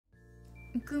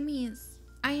Gummies,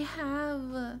 I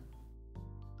have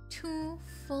 2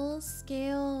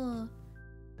 full-scale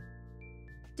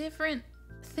different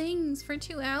things for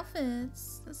 2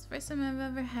 outfits. This is the first time I've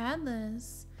ever had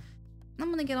this. I'm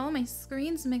gonna get all my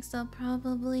screens mixed up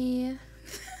probably.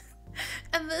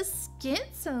 And the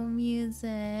schizo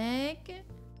music.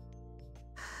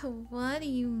 What do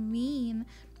you mean?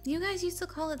 You guys used to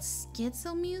call it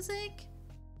schizo music?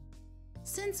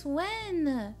 Since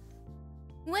when?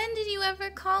 When did you ever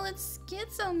call it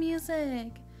schizo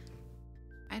music?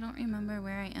 I don't remember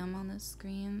where I am on the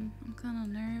screen. I'm kind of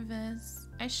nervous.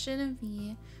 I shouldn't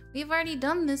be. We've already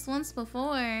done this once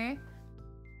before.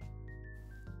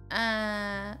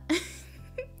 I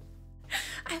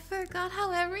forgot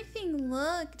how everything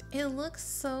looked. It looks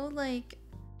so like...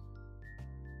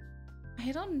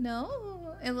 I don't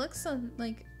know. It looks so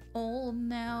like old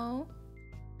now.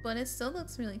 But it still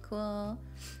looks really cool.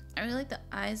 I really like the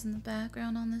eyes in the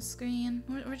background on the screen.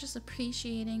 We're just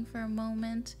appreciating for a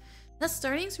moment. The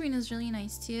starting screen is really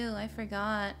nice too. I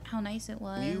forgot how nice it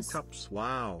was. New cups,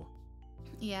 wow.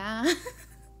 Yeah.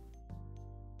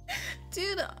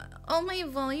 Dude, all my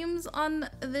volumes on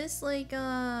this, like,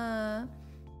 on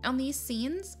these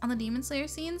scenes, on the Demon Slayer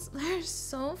scenes, they're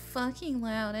so fucking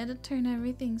loud. I had to turn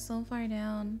everything so far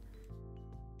down.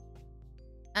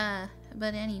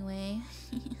 But anyway.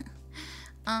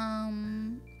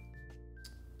 I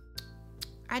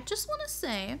just want to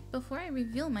say, before I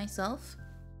reveal myself,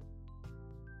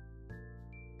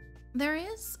 there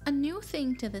is a new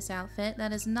thing to this outfit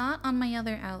that is not on my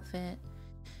other outfit.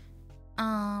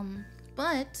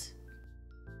 But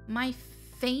my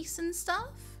face and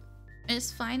stuff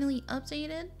is finally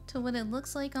updated to what it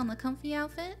looks like on the comfy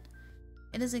outfit.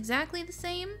 It is exactly the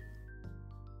same.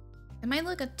 It might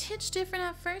look a titch different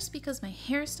at first because my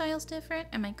hairstyle's different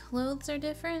and my clothes are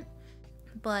different,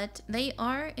 but they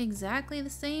are exactly the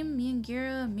same. Me and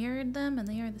Gira mirrored them and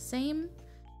they are the same.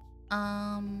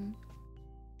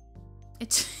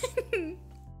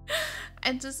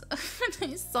 I just,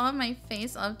 when I saw my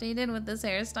face updated with this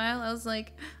hairstyle, I was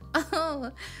like,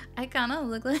 oh, I kind of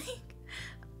look like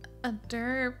a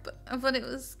derp. But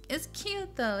it's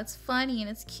cute though. It's funny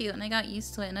and it's cute, and I got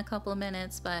used to it in a couple of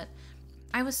minutes, but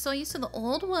I was so used to the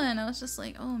old one. I was just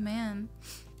like, oh man.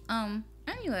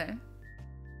 Anyway,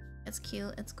 it's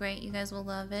cute. It's great. You guys will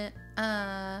love it.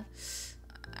 I'll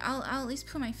at least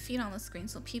put my feet on the screen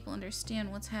so people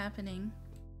understand what's happening.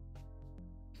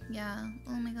 Yeah.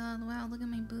 Oh my god. Wow. Look at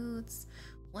my boots.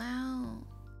 Wow.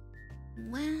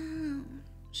 Wow.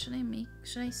 Should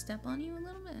I step on you a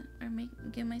little bit? Or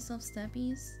give myself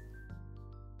steppies?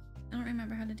 I don't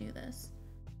remember how to do this.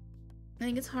 I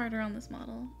think it's harder on this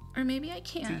model. Or maybe I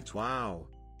can't. Feet, wow.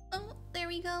 Oh, there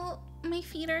we go. My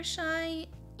feet are shy.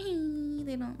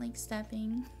 They don't like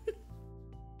stepping.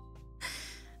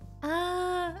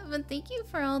 But thank you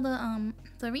for all the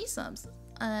resubs.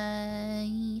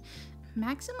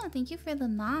 Maxima, thank you for the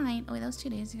 9. Oh wait, that was 2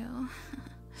 days ago.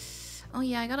 Oh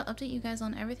yeah, I gotta update you guys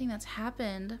on everything that's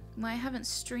happened. Well, I haven't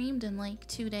streamed in like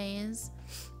 2 days.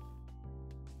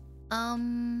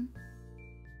 Lazio,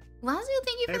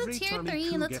 thank you for the tier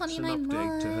 3 and the 29 months. Every time Iku gets an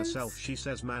update to herself, she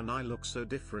says, man, I look so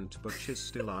different, but she's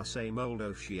still our same old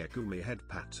Ikumi head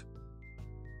pat.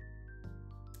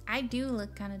 I do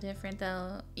look kind of different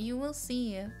though. You will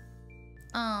see.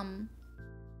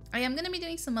 I am gonna be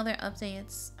doing some other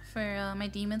updates for my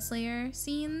Demon Slayer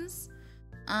scenes.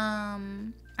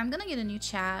 I'm gonna get a new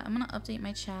chat. I'm gonna update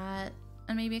my chat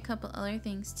and maybe a couple other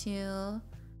things too.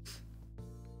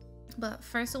 But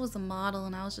first it was the model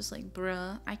and I was just like,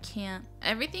 bruh, I can't.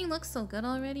 Everything looks so good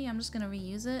already. I'm just gonna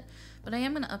reuse it. But I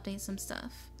am gonna update some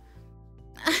stuff.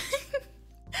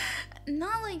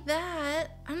 Not like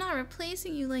that. I'm not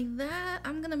replacing you like that.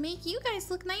 I'm gonna make you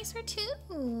guys look nicer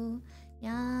too.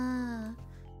 Yeah.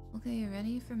 Okay, you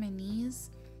ready for my knees?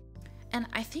 And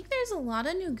I think there's a lot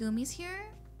of new Gummies here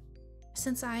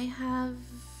since I have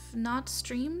not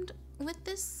streamed with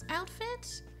this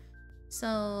outfit.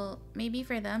 So maybe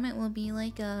for them it will be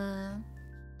like a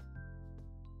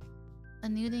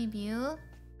new debut.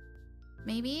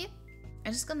 Maybe.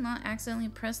 I just gotta not accidentally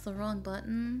press the wrong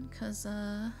button because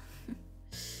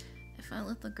if I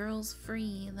let the girls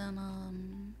free,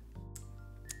 then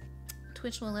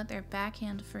Twitch will let their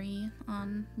backhand free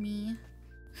on me.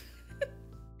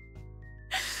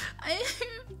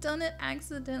 I've done it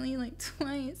accidentally like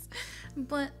twice,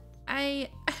 but I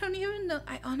don't even know.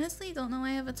 I honestly don't know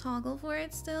I have a toggle for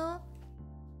it still.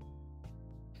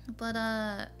 But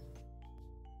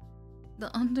the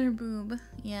underboob,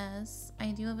 yes,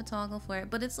 I do have a toggle for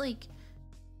it, but it's like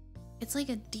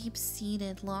a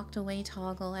deep-seated locked away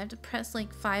toggle. I have to press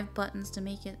like 5 buttons to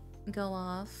make it go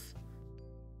off.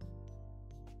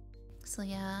 So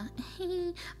yeah.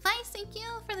 Vice, thank you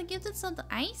for the gifted sub to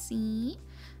Icy.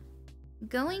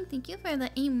 Going, thank you for the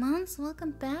 8 months.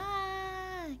 Welcome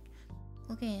back.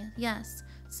 Okay, yes.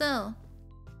 So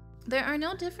there are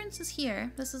no differences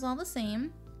here. This is all the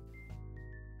same.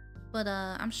 But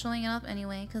I'm showing it off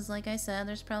anyway, because like I said,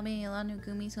 there's probably a lot of new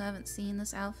Goomies who haven't seen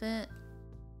this outfit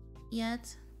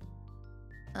yet.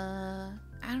 I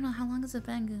don't know, how long has it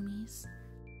been, Goomies?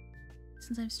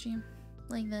 Since I've streamed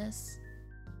like this.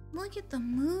 Look at the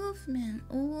movement.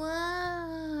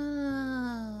 Wow.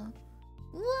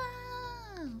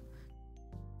 Wow.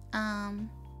 I'm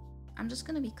just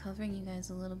gonna be covering you guys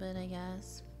a little bit, I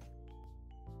guess.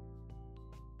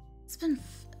 It's been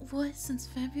what, since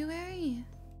February?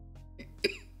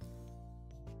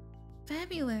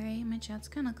 February. My chat's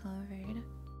kind of covered.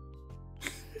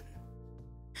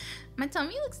 My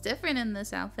tummy looks different in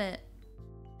this outfit.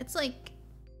 It's like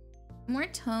more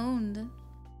toned.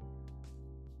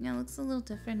 Yeah, it looks a little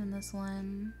different in this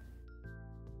one.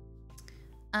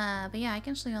 But yeah, I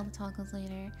can show you all the toggles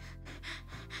later.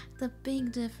 The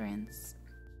big difference.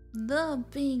 The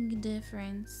big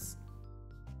difference.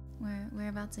 We're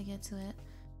about to get to it.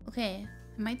 Okay,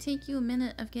 it might take you a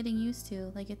minute of getting used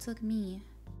to, like it took me.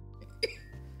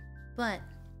 But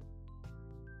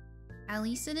at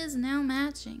least it is now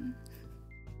matching.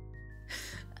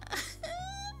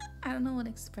 I don't know what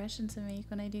expression to make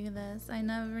when I do this. I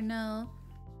never know.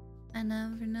 I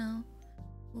never know.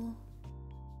 Ooh.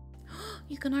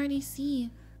 You can already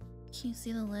see. Can you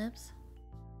see the lips?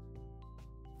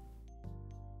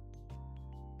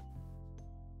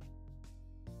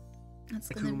 That's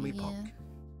gonna be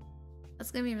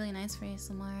that's gonna be really nice for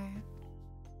ASMR.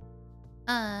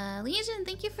 Legion,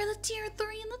 thank you for the tier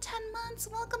 3 and the 10 months.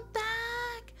 Welcome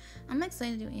back. I'm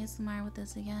excited to do ASMR with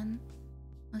this again.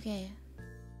 Okay,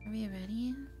 are we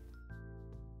ready?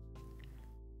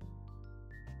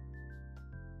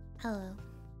 Hello.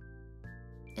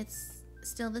 It's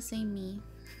still the same me.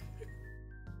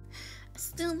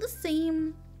 Still the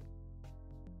same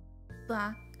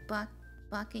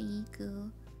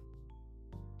Bakaiku.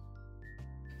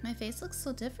 My face looks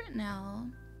so different now.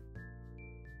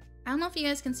 I don't know if you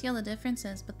guys can see all the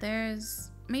differences, but there's...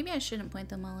 Maybe I shouldn't point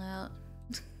them all out.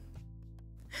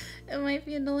 It might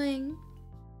be annoying.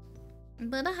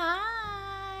 But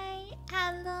hi!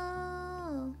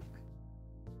 Hello!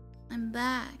 I'm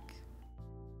back.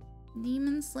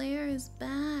 Demon Slayer is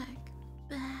back.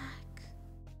 Back.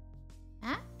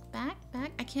 Back.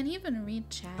 I can't even read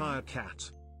chat. Fire cat.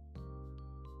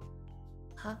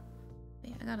 Huh?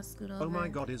 Wait, I gotta scoot over. Oh my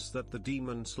god, is that the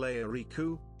Demon Slayer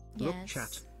Riku? Yes. Look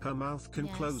chat, her mouth can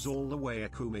close all the way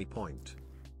Ikumi point.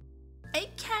 I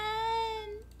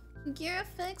can! Gira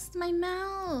fixed my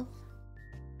mouth.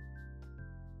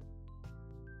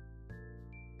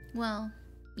 Well,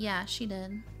 yeah, she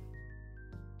did.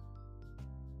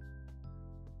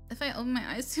 If I open my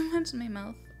eyes too much, my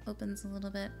mouth opens a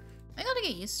little bit. I gotta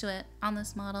get used to it on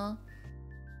this model.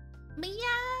 But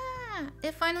yeah!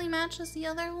 It finally matches the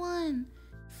other one.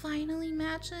 Finally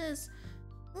matches.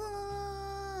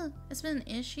 Ooh, it's been an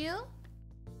issue.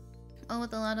 Oh,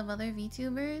 with a lot of other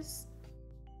VTubers.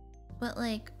 But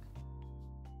like,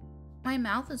 my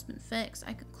mouth has been fixed.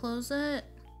 I could close it.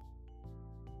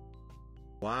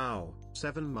 Wow,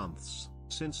 7 months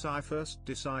since I first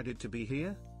decided to be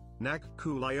here. Nag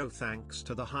Kulio, thanks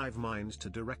to the hive mind to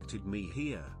directed me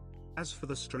here. As for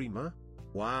the streamer,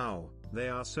 wow, they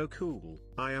are so cool.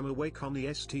 I am awake on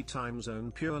the ST time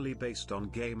zone purely based on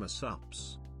gamer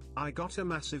subs. I got a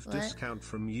massive discount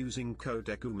from using code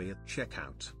Ikumi at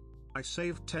checkout. I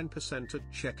saved 10%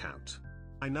 at checkout.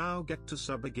 I now get to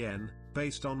sub again,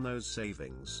 based on those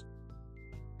savings.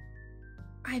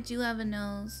 I do have a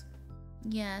nose.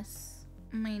 Yes,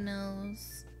 my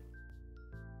nose.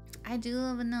 I do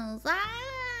have a nose.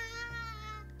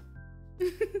 Ah!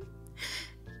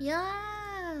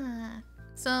 Yeah.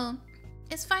 So,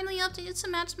 it's finally updated to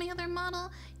match my other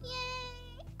model.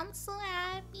 Yay! I'm so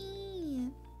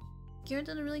happy. Gira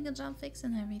did a really good job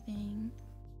fixing everything.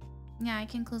 Yeah, I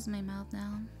can close my mouth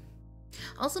now.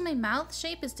 Also, my mouth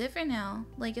shape is different now.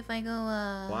 Like if I go,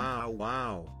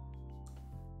 Wow.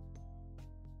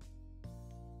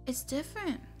 It's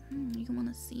different. You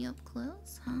want to see up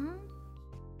close, huh?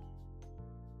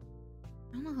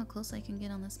 I don't know how close I can get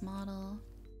on this model.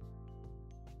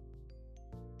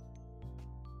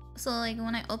 So like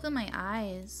when I open my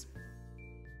eyes.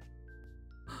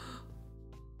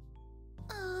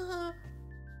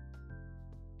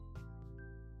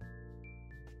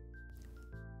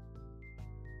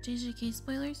 JJK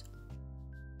spoilers?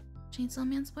 Chainsaw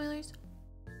Man spoilers?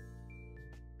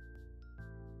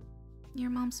 Your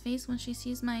mom's face when she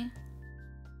sees my...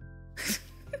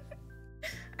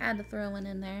 I had to throw one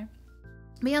in there.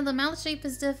 But yeah, the mouth shape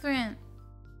is different.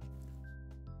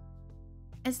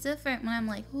 It's different when I'm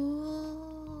like,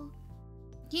 ooh.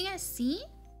 Do you guys see?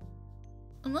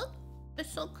 Look,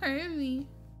 it's so curvy.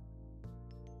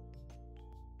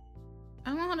 I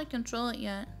don't know how to control it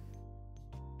yet.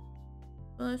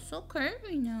 But it's so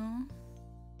curvy now.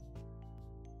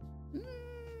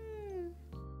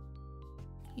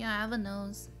 Yeah, I have a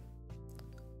nose.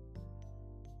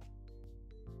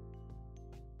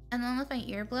 And then if I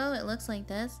ear blow, it looks like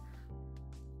this.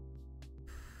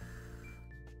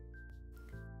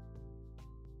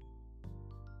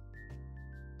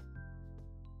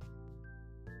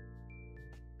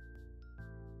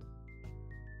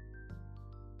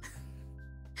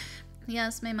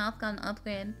 Yes, my mouth got an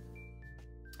upgrade.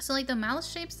 So like the mouth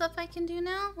shape stuff I can do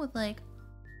now with like,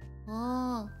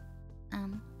 oh.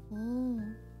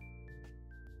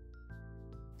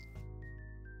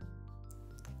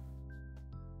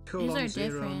 These are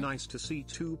different. Nice to see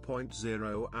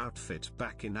 2.0 outfit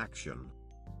back in action.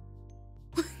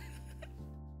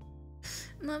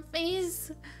 My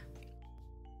face.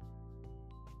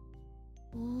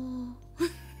 Oh.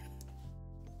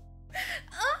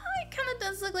 Oh, it kind of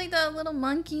does look like that little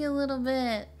monkey a little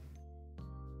bit.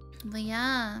 But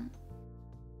yeah,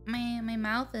 my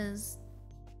mouth is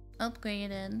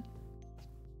upgraded.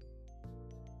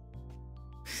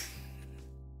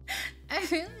 I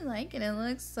really like it. It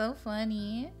looks so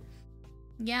funny.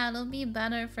 Yeah, it'll be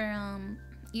better for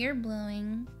ear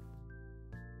blowing.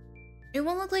 It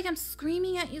won't look like I'm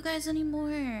screaming at you guys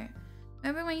anymore.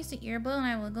 Remember when I used to ear blow and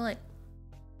I would go like,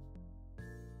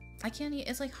 I can't.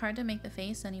 It's like hard to make the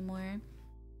face anymore.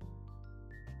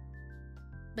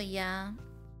 But yeah,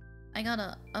 I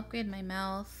gotta upgrade my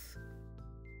mouth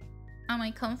on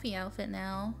my comfy outfit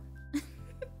now.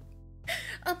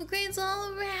 Upgrades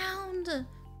all around.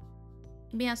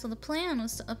 But yeah, so the plan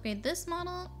was to upgrade this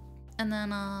model, and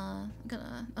then I'm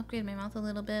gonna upgrade my mouth a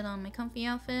little bit on my comfy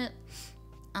outfit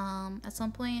at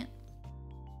some point.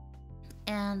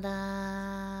 And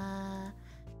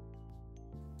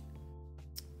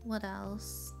what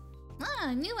else?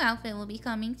 A new outfit will be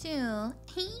coming too.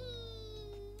 Hey,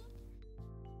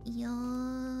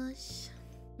 yosh,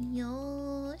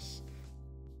 yosh.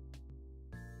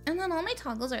 And then all my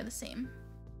toggles are the same.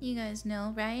 You guys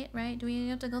know, right? Right? Do we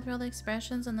have to go through all the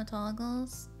expressions and the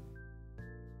toggles?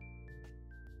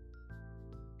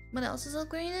 What else is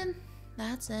upgraded?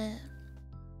 That's it.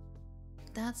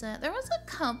 That's it. There was a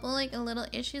couple, like, little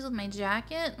issues with my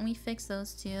jacket, and we fixed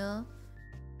those too.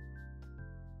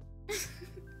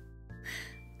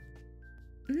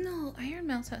 No, Iron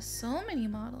Mouse has so many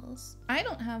models. I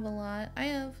don't have a lot. I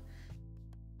have...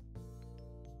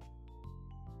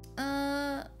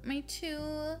 my two...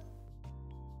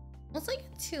 Well, it's like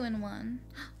a 2-in-1.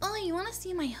 Oh, you want to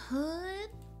see my hood?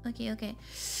 Okay, okay.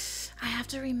 I have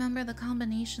to remember the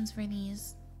combinations for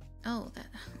these. Oh, that...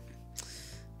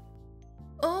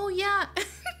 Oh, yeah!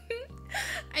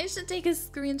 I should take a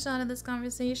screenshot of this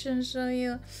conversation and show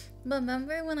you. But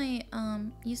remember when I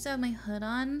used to have my hood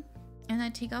on, and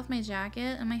I'd take off my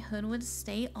jacket, and my hood would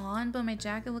stay on, but my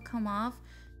jacket would come off,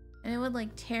 and it would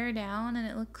like tear down, and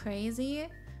it looked crazy?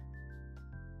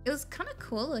 It was kind of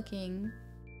cool looking.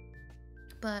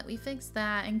 But we fixed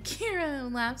that, and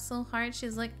Kira laughed so hard.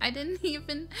 She's like, I didn't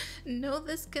even know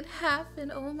this could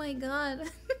happen. Oh my god.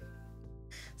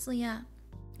 So yeah,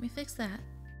 we fixed that.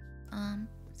 So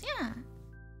yeah.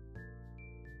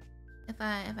 If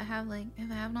I have it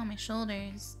on my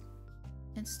shoulders,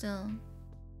 it still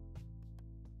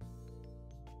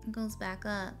goes back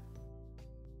up,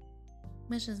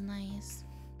 which is nice.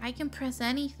 I can press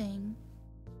anything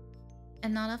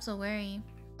and not have to worry.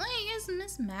 Oh, you guys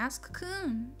miss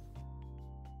Mask-kun.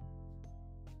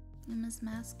 You miss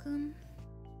Mask-kun?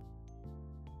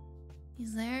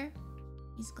 He's there?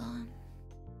 He's gone.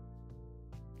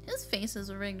 His face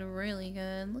is rigged really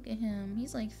good. Look at him.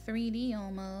 He's like 3D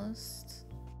almost.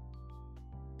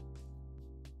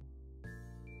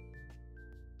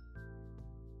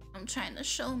 I'm trying to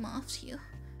show him off to you.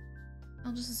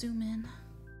 I'll just zoom in.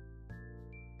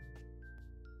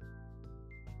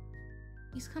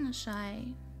 He's kind of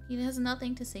shy. He has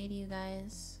nothing to say to you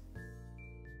guys.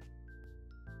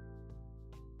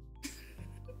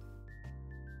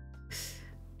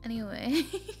 Anyway.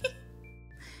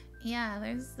 Yeah,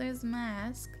 there's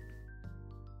Mask.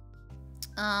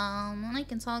 I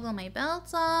can toggle my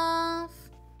belts off.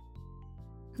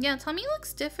 Yeah, Tommy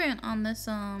looks different on this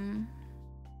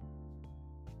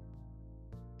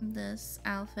this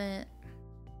outfit.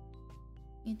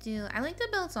 You do. I like the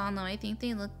belts on though. I think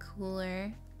they look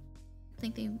cooler. I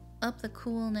think they up the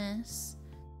coolness.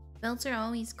 Belts are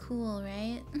always cool,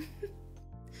 right?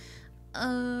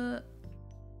 I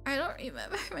don't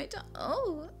remember my tongue.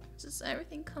 Oh, just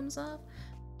everything comes off.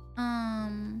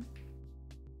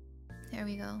 There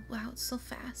we go. Wow, it's so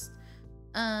fast.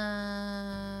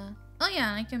 Oh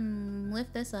yeah, I can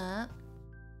lift this up.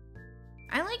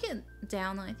 I like it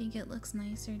down though. I think it looks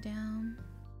nicer down.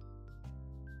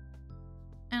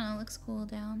 I don't know, it looks cool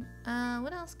down.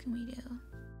 What else can we do?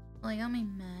 Well, I got my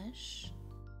mesh.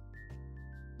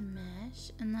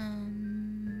 And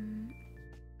then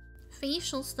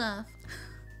facial stuff.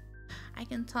 I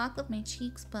can talk with my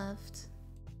cheeks puffed.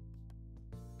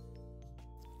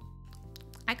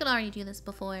 I could already do this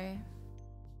before.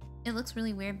 It looks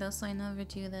really weird though, so I never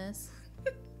do this.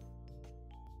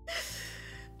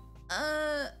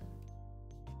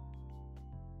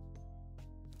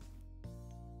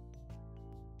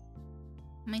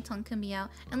 My tongue can be out.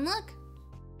 And look!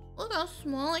 Look how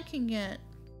small I can get.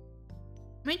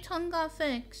 My tongue got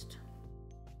fixed.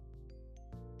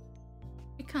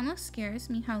 It kind of scares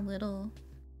me how little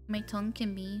my tongue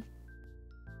can be.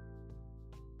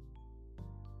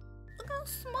 Look how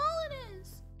small it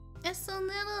is. It's so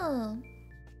little.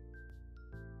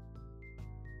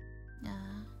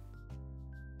 Yeah.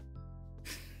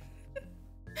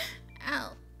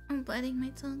 Ow. I'm biting my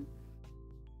tongue.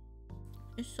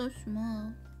 It's so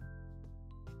small.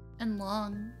 And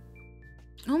long.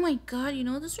 Oh my god, you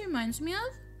know what this reminds me of?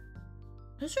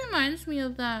 This reminds me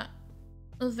of that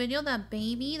video of that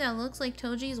baby that looks like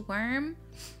Toji's worm.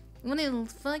 When it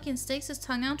fucking sticks his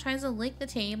tongue out, tries to lick the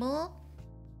table.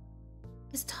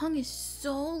 His tongue is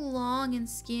so long and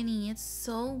skinny. It's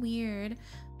so weird.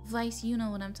 Vice, you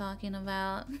know what I'm talking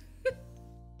about.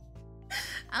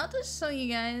 I'll just show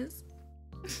you guys.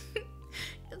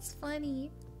 It's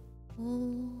funny.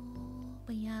 Oh,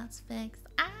 but yeah, it's fixed.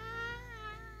 Ah!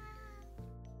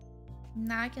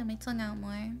 Now I get my tongue out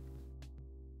more.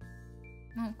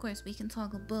 Well, of course, we can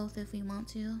toggle both if we want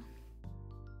to.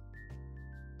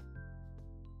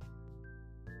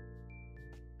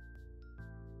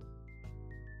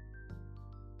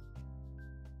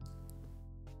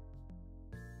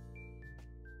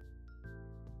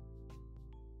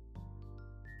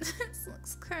 This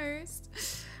looks cursed.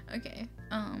 Okay,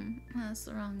 that's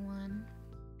the wrong one.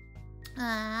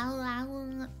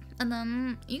 And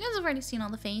then, you guys have already seen all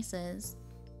the faces.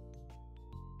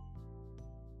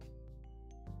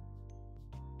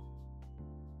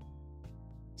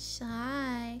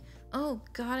 Shy. Oh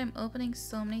god, I'm opening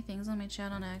so many things on my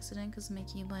chat on accident because of my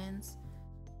keybinds.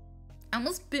 I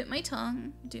almost bit my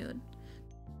tongue, dude.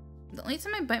 The only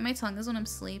time I bite my tongue is when I'm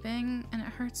sleeping, and it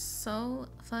hurts so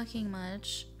fucking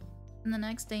much. And the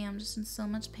next day, I'm just in so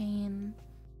much pain.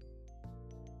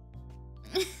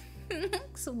 It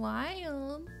looks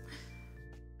wild.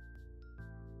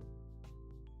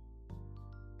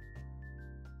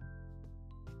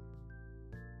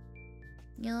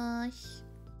 Gosh,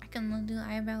 I can do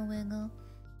eyebrow wiggle.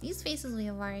 These faces we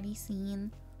have already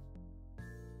seen.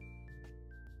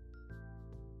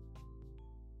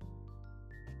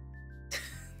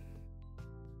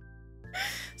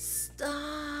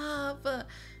 Stop!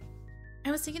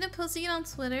 I was thinking of posting it on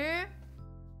Twitter,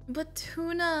 but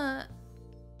Tuna,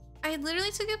 I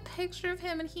literally took a picture of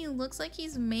him and he looks like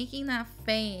he's making that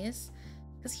face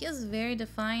because he has very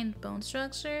defined bone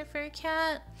structure for a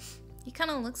cat. He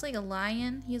kind of looks like a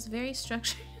lion. He has very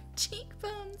structured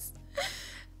cheekbones.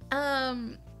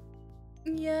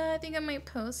 Yeah, I think I might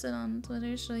post it on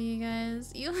Twitter, show you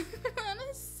guys. You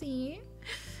wanna see?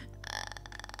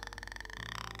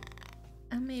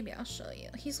 Maybe I'll show you.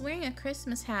 He's wearing a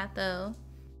Christmas hat though.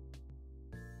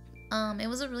 It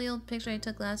was a really old picture I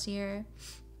took last year,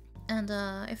 and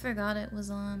I forgot it was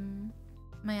on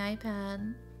my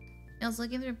iPad. I was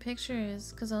looking through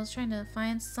pictures because I was trying to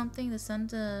find something to send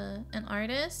to an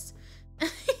artist. I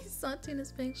saw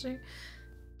Tuna's picture.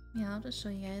 Yeah, I'll just show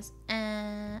you guys.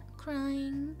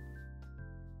 Crying.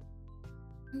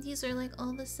 These are like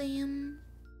all the same.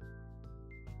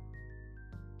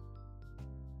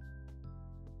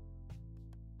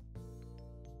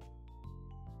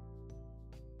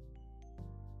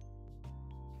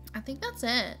 I think that's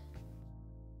it.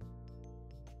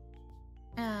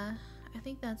 Yeah, I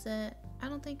think that's it. I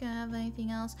don't think I have anything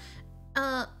else.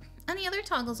 Any other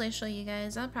toggles I show you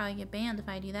guys, I'll probably get banned if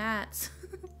I do that.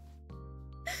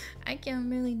 I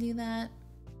can't really do that.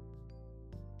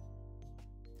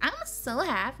 I'm so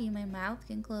happy my mouth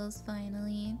can close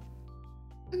finally.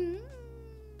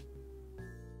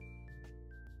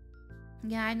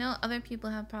 Yeah, I know other people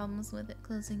have problems with it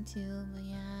closing too, but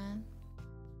yeah.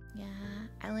 Yeah,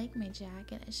 I like my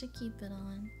jacket. I should keep it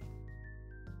on.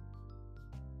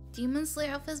 Demon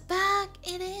Slayer outfit's back!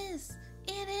 It is!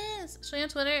 It is! Show you on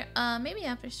Twitter? Maybe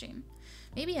after stream.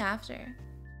 maybe after.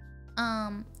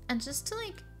 And just to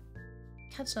like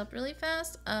catch up really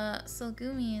fast, so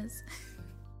Gummies.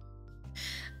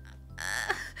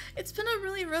 It's been a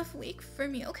really rough week for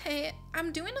me. Okay,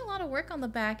 I'm doing a lot of work on the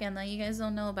back end that you guys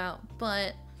don't know about,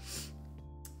 but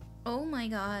oh my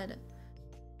god.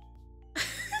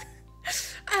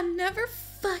 I'm never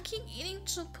fucking eating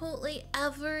Chipotle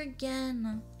ever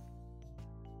again.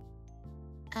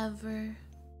 Ever.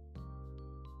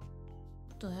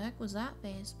 What the heck was that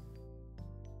face?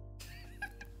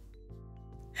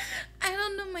 I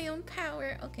don't know my own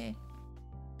power. Okay.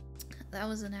 That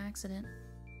was an accident.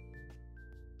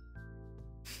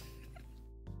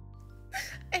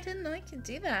 I didn't know I could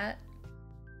do that.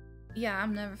 Yeah,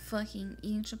 I'm never fucking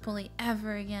eating Chipotle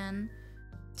ever again.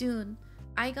 Dude,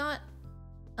 I got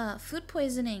food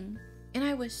poisoning and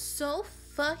I was so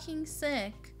fucking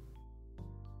sick.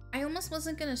 I almost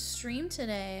wasn't gonna stream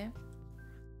today.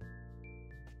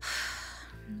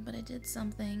 But I did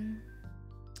something.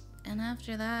 And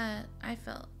after that, I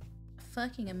felt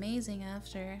fucking amazing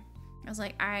after. I was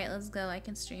like, alright, let's go. I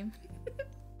can stream.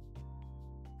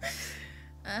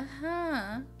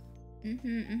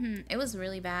 It was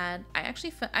really bad. I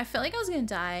actually I felt like I was gonna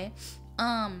die.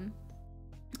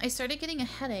 I started getting a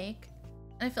headache.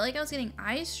 And I felt like I was getting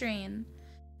eye strain.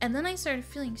 And then I started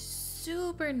feeling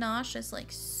super nauseous. Like,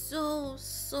 so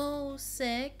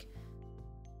sick.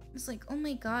 It's like, oh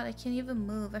my god, I can't even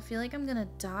move. I feel like I'm gonna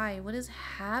die. What is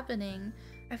happening?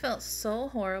 I felt so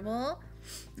horrible.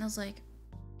 And I was like,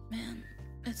 man,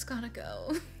 it's gotta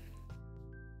go.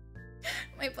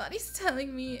 My body's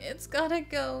telling me it's gotta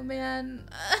go, man.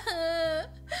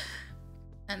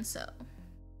 And so,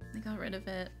 I got rid of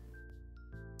it.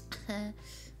 And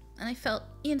I felt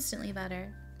instantly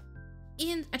better.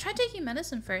 I tried taking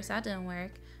medicine first, that didn't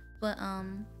work. But,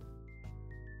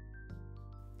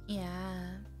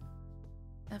 yeah.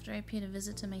 After I paid a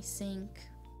visit to my sink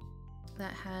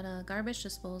that had a garbage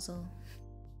disposal.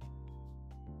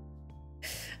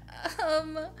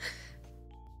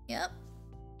 Yep.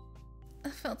 I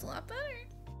felt a lot better.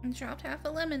 I dropped half a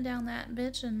lemon down that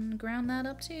bitch and ground that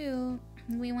up too.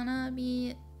 We wanna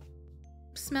be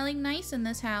smelling nice in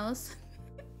this house.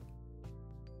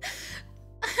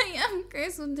 I am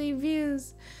cursed with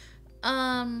debuts.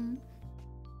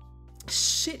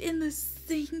 Shit in the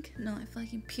sink. No, I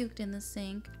fucking puked in the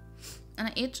sink. And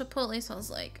I ate Chipotle, so I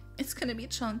was like, it's gonna be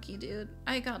chunky, dude.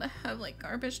 I gotta have like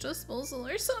garbage disposal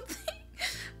or something.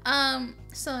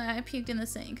 So I puked in the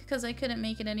sink because I couldn't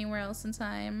make it anywhere else in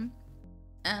time.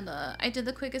 And I did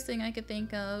the quickest thing I could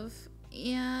think of.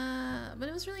 Yeah, but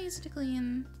it was really easy to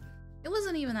clean. It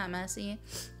wasn't even that messy.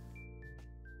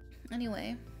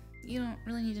 Anyway, you don't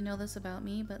really need to know this about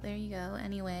me, but there you go.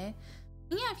 Anyway,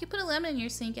 yeah, if you put a lemon in your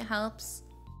sink, it helps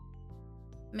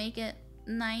make it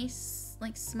nice,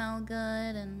 like smell good,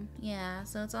 and yeah,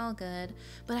 so it's all good.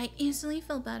 But I instantly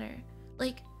felt better.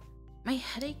 Like, my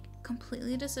headache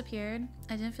completely disappeared.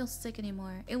 I didn't feel sick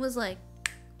anymore. It was like,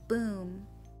 boom.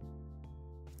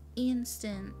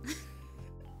 Instant.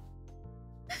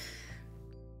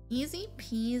 Easy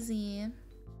peasy.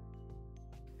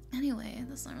 Anyway,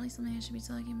 that's not really something I should be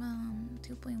talking about.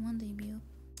 2.1 debut.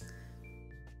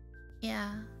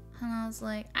 Yeah. And I was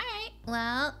like, alright,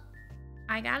 well,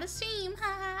 I gotta stream,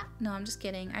 haha. No, I'm just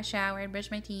kidding. I showered,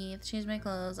 brushed my teeth, changed my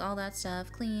clothes, all that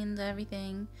stuff, cleaned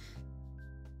everything.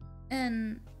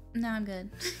 And now I'm good.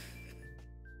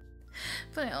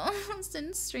 But I almost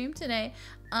didn't stream today.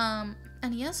 And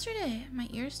yesterday, my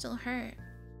ears still hurt.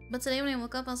 But today when I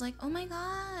woke up, I was like, oh my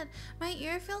god, my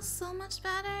ear feels so much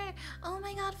better. Oh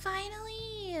my god,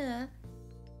 finally.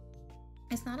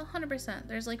 It's not 100%.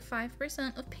 There's like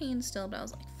 5% of pain still, but I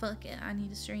was like, fuck it, I need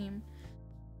to stream.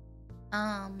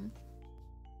 And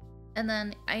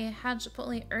then I had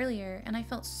Chipotle earlier, and I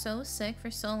felt so sick for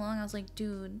so long. I was like,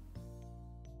 dude,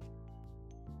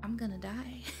 I'm gonna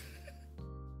die.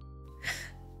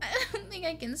 I don't think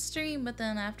I can stream, but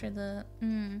then after the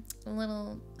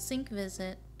little sink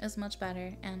visit, it was much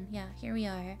better, and yeah, here we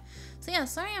are. So yeah,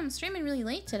 sorry I'm streaming really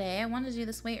late today. I wanted to do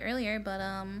this way earlier, but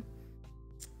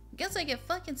guess I get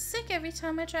fucking sick every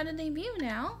time I try to debut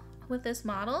now with this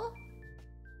model.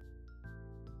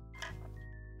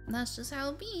 That's just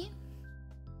how it be.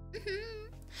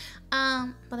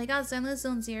 But I got Zenless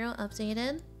Zone 0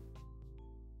 updated.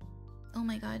 Oh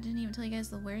my god, I didn't even tell you guys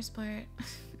the worst part.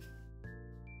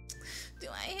 Do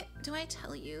I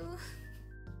tell you?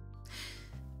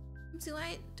 Do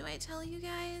I tell you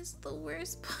guys the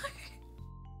worst part?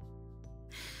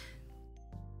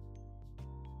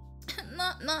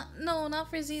 Not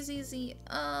for ZZZ.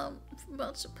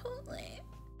 About Chipotle.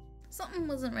 Something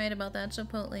wasn't right about that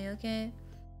Chipotle, okay?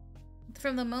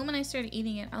 from the moment I started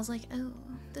eating it, I was like, oh,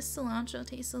 this cilantro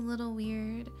tastes a little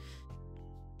weird.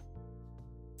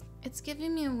 It's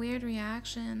giving me a weird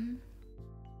reaction.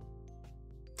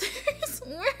 There's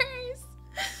worse.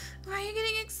 Why are you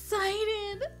getting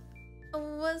excited?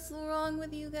 What's wrong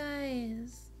with you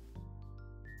guys?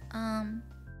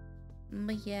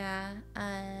 But yeah,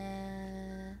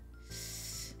 I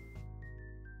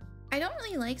don't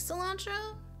really like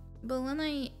cilantro, but when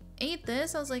I ate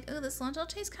this, I was like, oh, the cilantro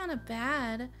tastes kind of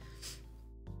bad.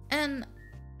 And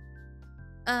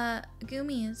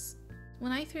gummies,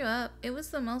 when I threw up, it was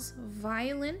the most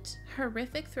violent,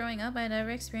 horrific throwing up I'd ever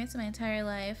experienced in my entire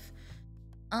life.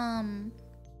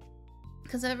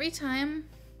 Because every time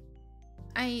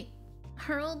I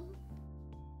hurled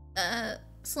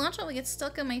cilantro would get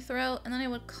stuck in my throat, and then I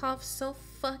would cough so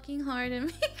fucking hard and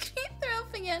make me throw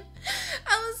up again.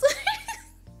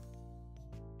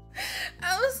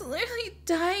 I was literally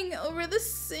dying over the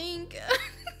sink.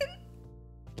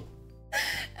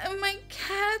 And my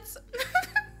cats,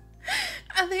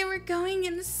 they were going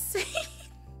insane.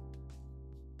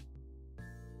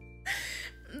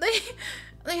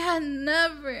 They had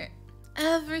never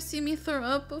ever seen me throw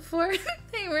up before.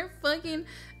 They were fucking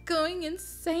going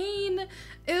insane.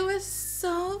 It was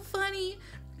so funny.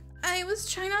 I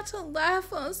was trying not to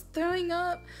laugh while I was throwing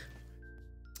up.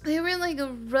 They were like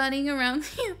running around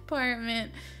the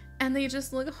apartment and they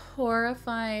just looked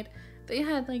horrified. They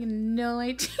had like no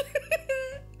idea.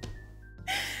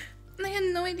 They had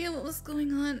no idea what was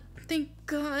going on. Thank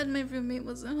God my roommate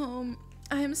wasn't home.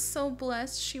 I am so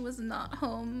blessed she was not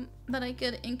home that I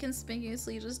could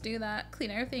inconspicuously just do that, clean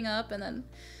everything up, and then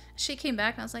she came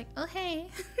back and I was like, oh hey.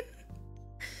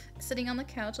 Sitting on the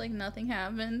couch like nothing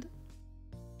happened.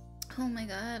 Oh my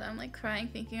God, I'm like crying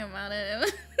thinking about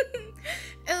it.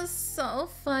 It was so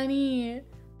funny.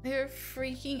 They were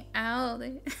freaking out.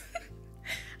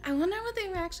 I wonder what they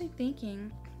were actually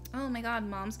thinking. Oh my God,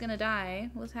 mom's gonna die.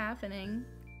 What's happening?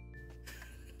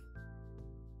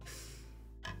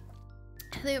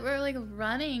 They were like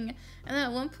running, and then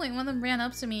at one point one of them ran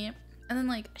up to me, and then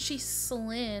like she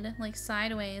slid like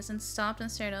sideways and stopped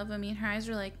and stared up at me, and her eyes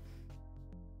were like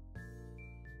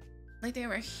they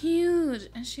were huge,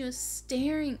 and she was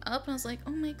staring up, and I was like,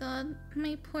 oh my God,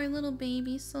 my poor little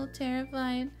baby, so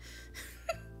terrified.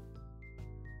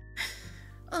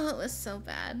 Oh, it was so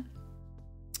bad.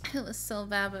 It was so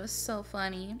bad, but it was so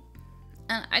funny.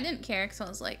 And I didn't care because I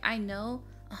was like, I know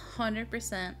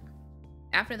 100%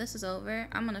 after this is over,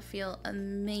 I'm gonna feel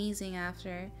amazing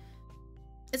after.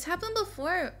 It's happened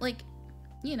before, like,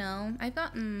 you know, I've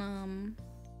gotten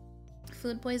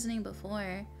food poisoning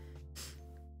before.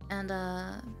 And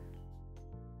all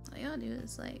you gotta do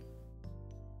is like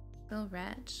go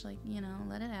retch, like, you know,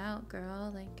 let it out,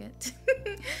 girl. Like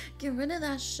get rid of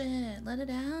that shit. Let it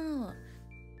out.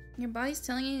 Your body's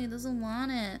telling you it doesn't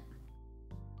want it.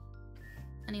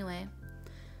 Anyway,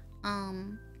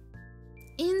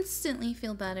 instantly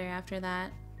feel better after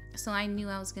that. So I knew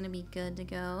I was gonna be good to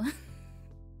go.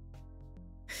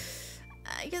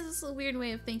 I guess it's a weird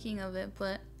way of thinking of it,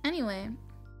 but anyway.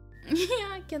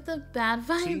 Yeah, get the bad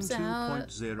vibes Team out.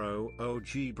 2.0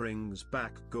 OG brings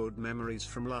back good memories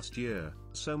from last year.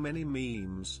 So many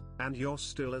memes, and you're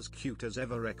still as cute as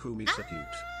ever, Ikumi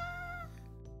Satute.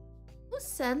 Who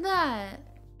said that?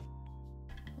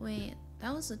 Wait,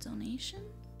 that was a donation?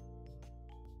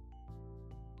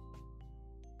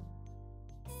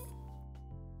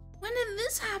 When did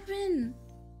this happen?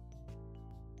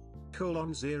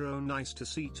 :0 nice to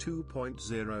see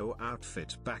 2.0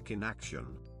 outfit back in action.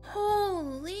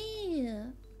 Holy!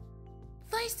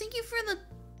 Vice, thank you for the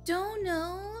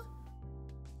dono.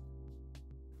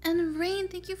 And Rain,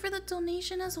 thank you for the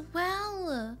donation as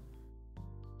well.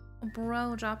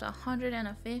 Bro dropped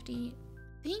 150.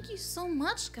 Thank you so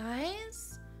much,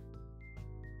 guys.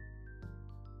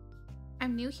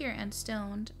 I'm new here and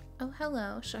stoned. Oh,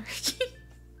 hello, Sharky.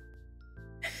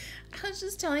 I was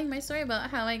just telling my story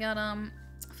about how I got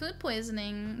food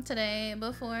poisoning today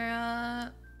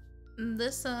before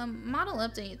this model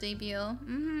update debut.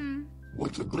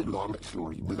 What's a good vomit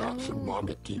story without some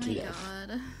vomit details?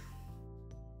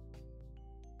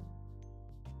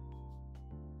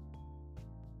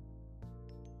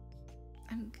 Oh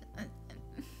my God.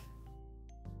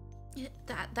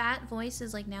 That voice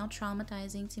is like now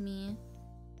traumatizing to me.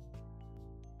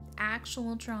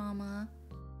 Actual trauma.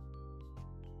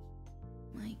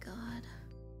 My God.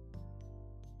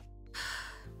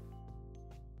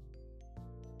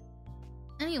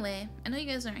 Anyway, I know you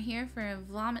guys aren't here for a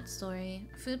vomit story,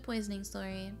 food poisoning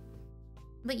story.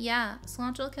 But yeah,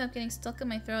 cilantro kept getting stuck in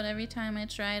my throat every time I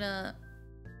tried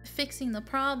fixing the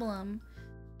problem.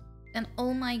 And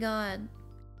oh my God,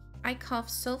 I coughed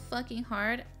so fucking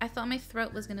hard. I thought my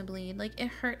throat was gonna bleed. Like, it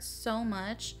hurt so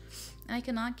much. And I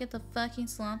could not get the fucking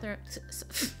cilantro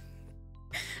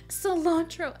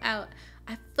out.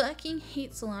 I fucking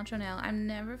hate cilantro now. I'm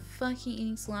never fucking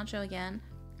eating cilantro again.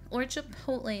 Or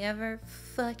Chipotle ever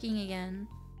fucking again.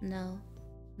 No.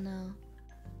 No.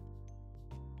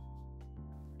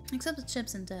 Except the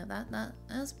chips and dip. That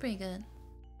was pretty good.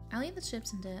 I'll eat the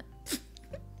chips and dip.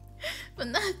 But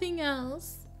nothing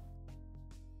else.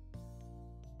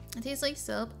 It tastes like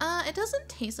soap. It doesn't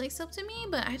taste like soap to me,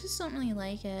 but I just don't really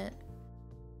like it.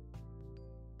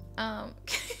 Can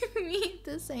we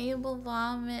disable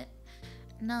vomit?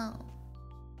 No.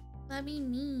 That'd be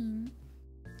mean.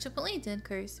 Chipotle did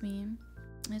curse me.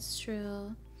 It's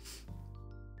true.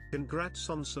 Congrats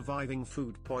on surviving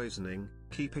food poisoning.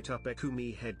 Keep it up,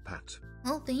 Ikumi head pat.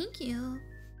 Well, thank you.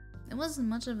 It wasn't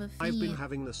much of a feat. I've been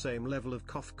having the same level of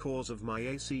cough cause of my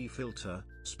AC filter.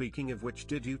 Speaking of which,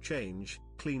 did you change,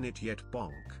 clean it yet,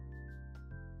 bonk?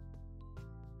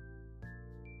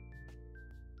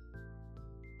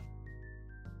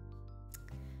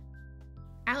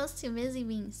 I was too busy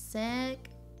being sick,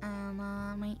 and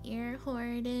my ear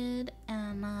hoarded,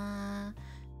 and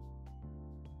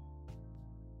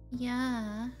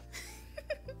yeah.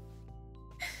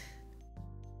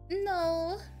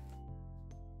 No.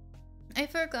 I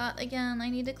forgot again. I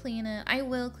need to clean it. I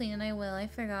will clean it. I will. I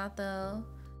forgot though.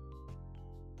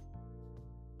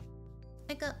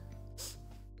 I got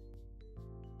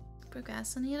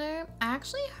procrastinator. I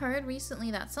actually heard recently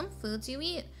that some foods you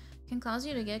eat can cause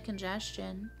you to get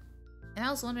congestion. And I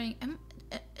was wondering,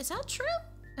 is that true?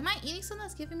 Am I eating something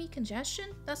that's giving me congestion?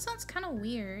 That sounds kind of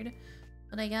weird.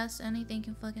 But I guess anything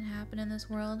can fucking happen in this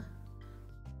world.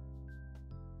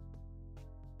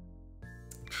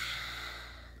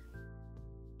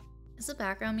 Is the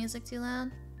background music too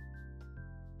loud?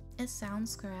 It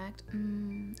sounds correct.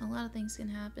 A lot of things can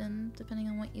happen depending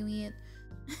on what you eat.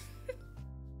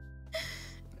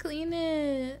 Clean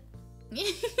it.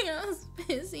 I was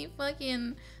busy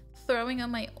fucking throwing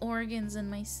up my organs in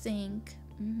my sink.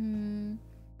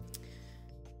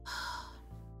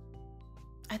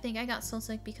 I think I got so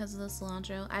sick because of the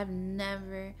cilantro. I've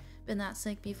never been that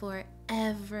sick before.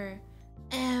 Ever.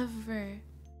 Ever.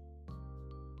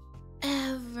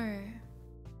 Ever.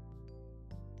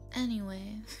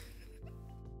 Anyway.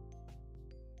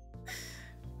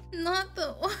 Not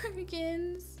the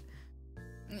organs.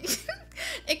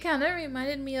 It kind of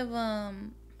reminded me of a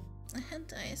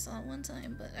hentai I saw one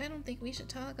time, but I don't think we should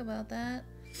talk about that.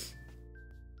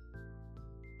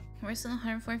 Worse than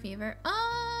 104 fever.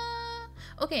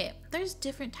 Okay, there's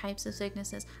different types of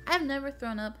sicknesses. I've never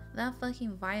thrown up that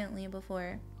fucking violently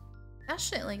before. That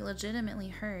shit like legitimately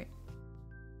hurt.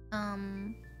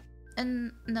 And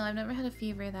no, I've never had a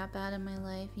fever that bad in my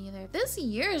life either. This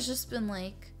year has just been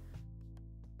like,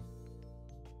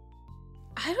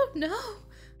 I don't know,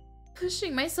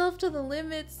 pushing myself to the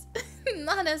limits.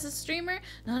 Not as a streamer,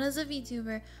 not as a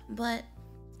VTuber, but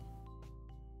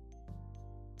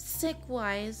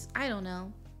sick-wise, I don't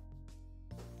know.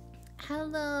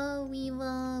 Hello,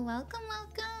 Weevil. Welcome,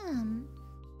 welcome.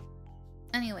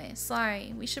 Anyway,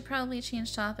 sorry. We should probably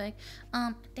change topic.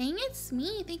 Dang, it's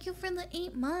me. Thank you for the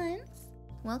 8 months.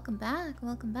 Welcome back.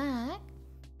 Welcome back.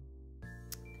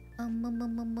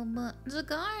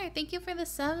 Zagar, thank you for the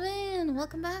 7.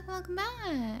 Welcome back. Welcome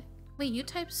back. Wait, you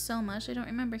typed so much. I don't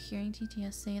remember hearing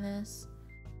TTS say this.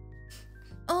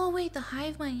 Oh, wait, the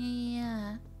hive mind.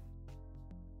 Yeah.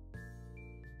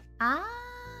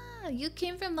 Ah, you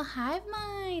came from the hive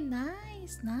mind.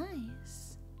 Nice,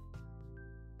 nice.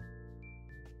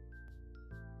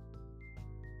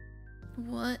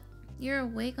 What? You're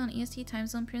awake on EST time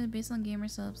zone purely based on gamer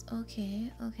subs.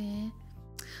 Okay, okay.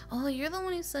 Oh, you're the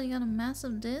one who said you got a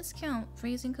massive discount for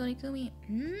using code Ikumi.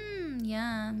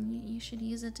 Yeah, you should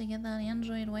use it to get that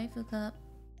Android waifu cup.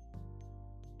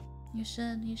 You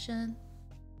should, you should.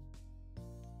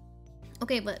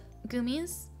 Okay, but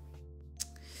Gummies,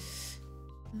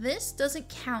 this doesn't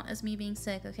count as me being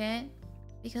sick, okay?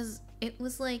 Because it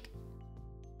was like,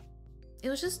 it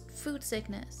was just food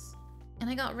sickness. And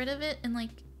I got rid of it in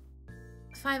like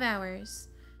 5 hours.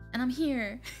 And I'm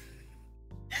here.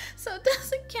 So it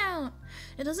doesn't count.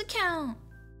 It doesn't count.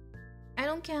 I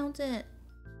don't count it.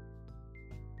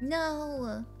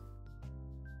 No.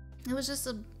 It was just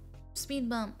a speed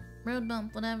bump, road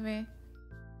bump, whatever.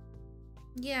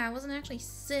 Yeah, I wasn't actually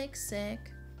sick.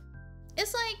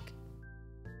 It's like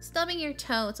stubbing your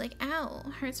toe. It's like, ow,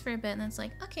 hurts for a bit. And it's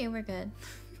like, okay, we're good.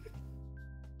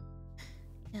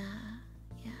 Yeah.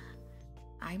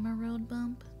 I'm a road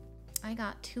bump. I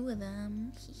got 2 of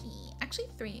them. Actually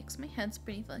 3, because my head's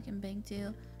pretty fucking big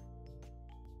too.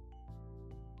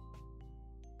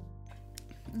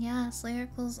 Yeah, Slayer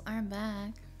clothes are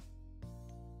back.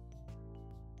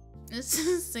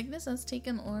 This sickness has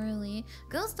taken orally.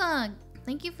 Ghost Dog,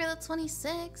 thank you for the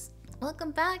 26.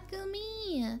 Welcome back,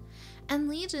 Gumi. And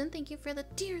Legion, thank you for the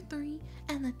tier 3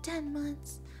 and the 10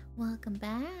 months. Welcome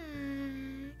back.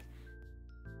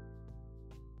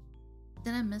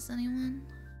 Did I miss anyone?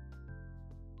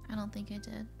 I don't think I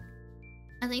did.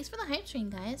 And thanks for the hype train,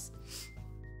 guys.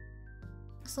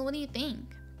 So what do you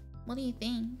think? What do you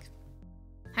think?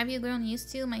 Have you grown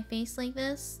used to my face like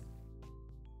this?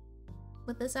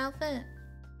 With this outfit?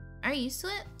 Are you used to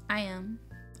it? I am.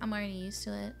 I'm already used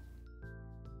to it.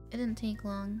 It didn't take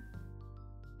long.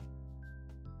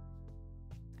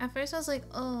 At first I was like,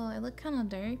 oh, I look kind of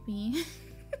derpy.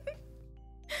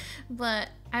 But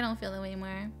I don't feel that way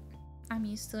anymore. I'm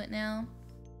used to it now.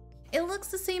 It looks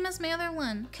the same as my other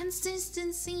one.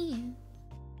 Consistency.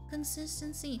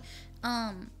 Consistency.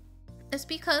 It's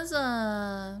because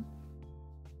my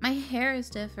hair is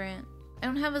different. I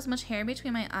don't have as much hair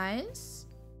between my eyes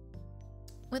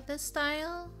with this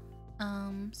style.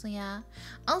 So yeah.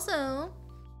 Also,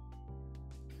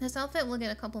 this outfit will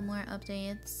get a couple more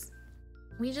updates.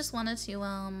 We just wanted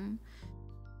to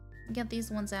get these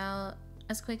ones out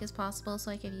as quick as possible so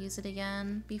I could use it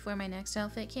again before my next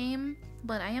outfit came.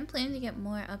 But I am planning to get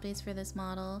more updates for this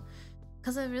model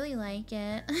because I really like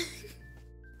it.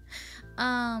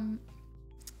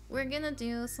 We're gonna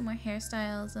do some more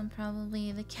hairstyles and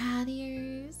probably the cat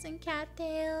ears and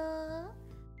cattail.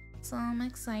 So I'm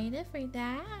excited for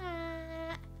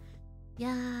that.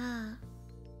 Yeah.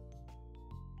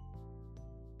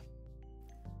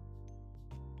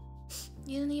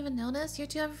 You didn't even notice? You're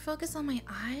too ever focused on my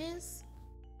eyes?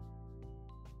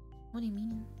 What do you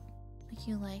mean? Like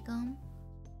you like them?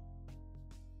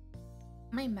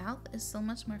 My mouth is so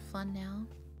much more fun now.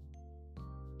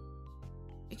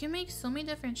 You can make so many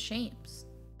different shapes.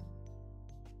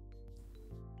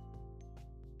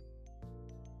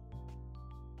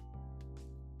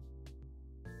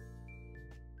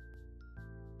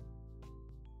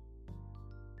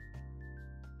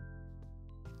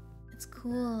 It's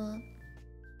cool.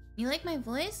 You like my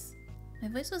voice? My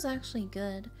voice was actually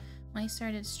good when I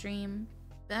started stream.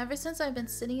 But ever since I've been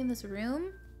sitting in this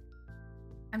room,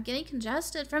 I'm getting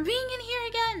congested from being in here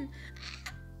again.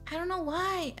 I don't know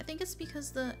why. I think it's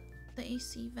because the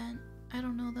AC vent. I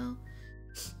don't know though.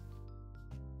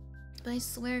 But I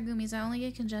swear, Goomies, I only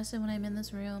get congested when I'm in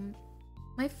this room.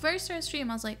 My first start stream,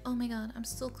 I was like, oh my god, I'm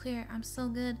still clear. I'm so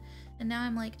good. And now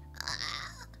I'm like,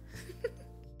 ah.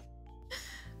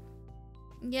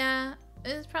 Yeah,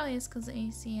 it probably is because of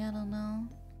AC. I don't know.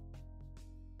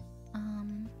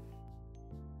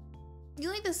 You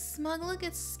like the smug look?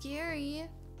 It's scary.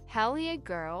 Hell yeah,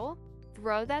 girl.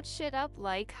 Throw that shit up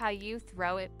like how you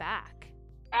throw it back.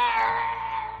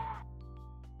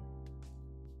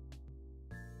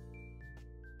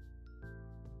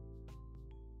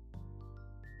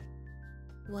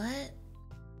 What?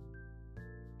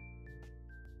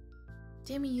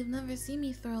 Jamie, you've never seen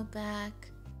me throw back.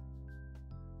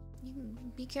 You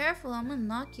be careful, I'm gonna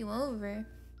knock you over.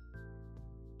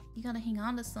 You gotta hang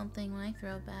on to something when I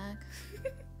throw back.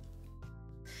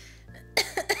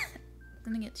 It's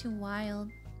gonna get too wild.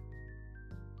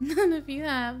 None of you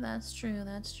have. That's true,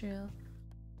 that's true.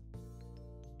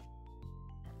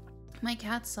 My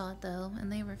cats saw it though, and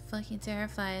they were fucking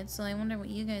terrified, so I wonder what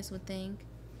you guys would think.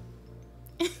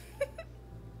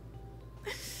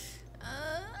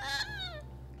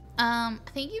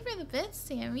 Thank you for the bits,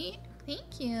 Sammy.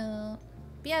 Thank you.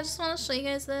 But yeah, I just want to show you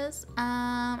guys this.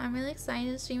 I'm really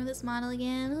excited to stream with this model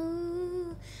again.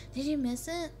 Ooh. Did you miss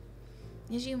it?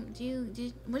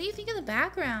 What do you think of the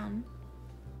background?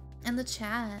 And the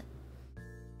chat?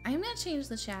 I'm gonna change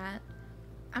the chat.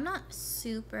 I'm not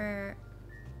super...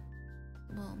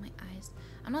 Well, my eyes.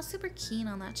 I'm not super keen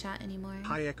on that chat anymore.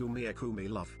 Hi Ikumi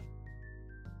love.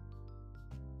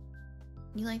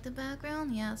 You like the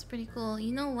background? Yeah, it's pretty cool.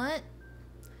 You know what?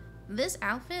 This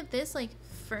outfit, this like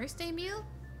first debut,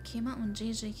 came out when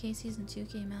JJK season 2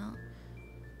 came out.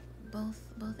 Both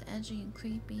edgy and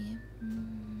creepy.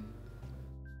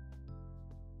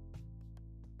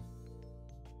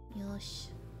 Yosh.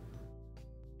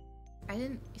 I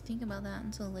didn't think about that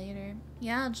until later.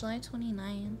 Yeah, July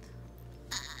 29th.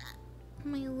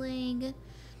 My leg.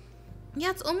 Yeah,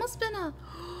 it's almost been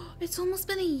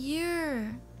a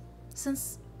year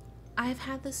since I've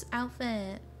had this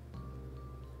outfit.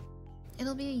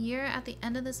 It'll be a year at the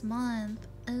end of this month.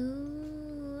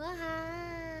 Ooh,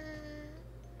 ah.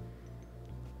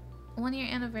 1 year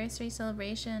anniversary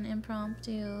celebration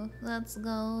impromptu. Let's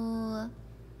go.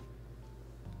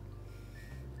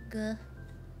 Guh.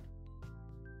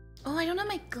 Oh, I don't have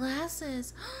my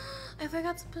glasses. I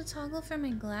forgot to put a toggle for my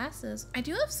glasses. I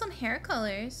do have some hair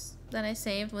colors that I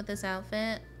saved with this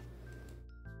outfit.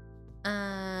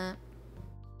 I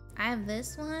have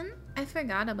this one. I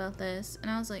forgot about this, and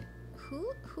I was like,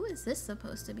 who is this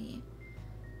supposed to be?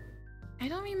 I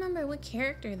don't remember what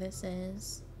character this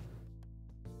is.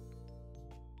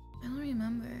 I don't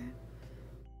remember.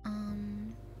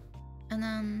 And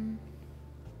then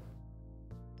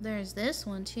there's this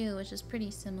one too, which is pretty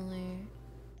similar.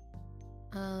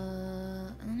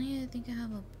 I think I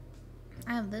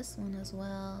have this one as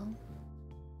well.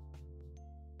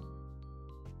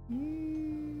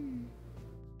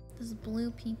 This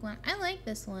blue pink one. I like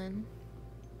this one.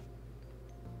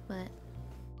 But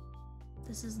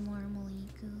this is normal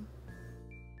Iku.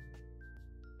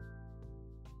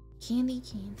 Candy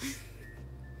cane.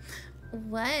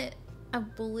 What? A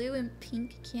blue and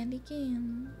pink candy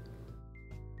cane.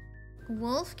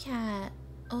 Wolf cat.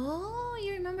 Oh,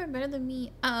 you remember better than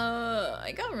me.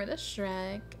 I got rid of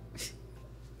Shrek.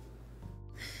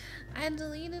 I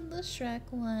deleted the Shrek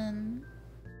one.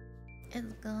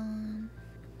 It's gone.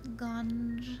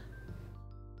 Gone.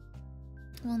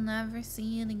 We'll never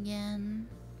see it again.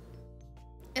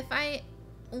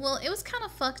 Well, it was kind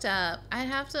of fucked up. I'd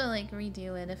have to like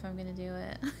redo it if I'm gonna do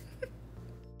it.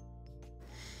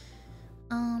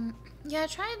 Yeah, I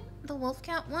tried the wolf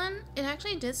cat one. It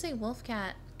actually did say wolf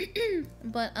cat.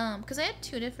 But because I had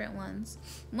two different ones.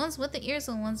 One's with the ears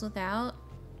and one's without.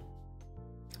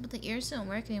 But the ears didn't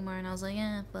work anymore, and I was like,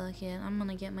 eh, fuck it. I'm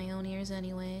gonna get my own ears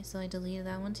anyway, so I deleted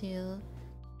that one too.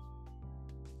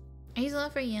 I use a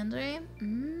lot for Yandere.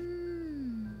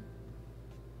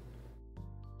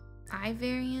 Eye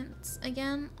variants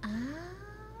again.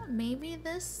 Maybe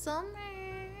this summer.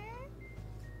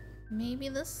 Maybe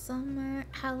this summer.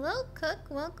 Hello, Cook.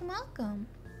 Welcome, welcome.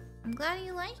 I'm glad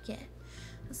you like it.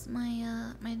 This is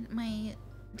my my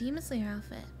Demon Slayer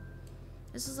outfit.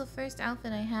 This is the first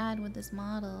outfit I had with this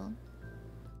model.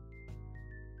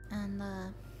 And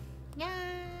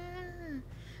yeah,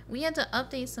 we had to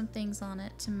update some things on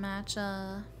it to match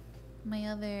my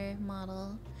other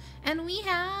model, and we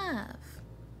have.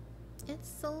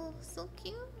 It's so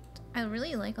cute. I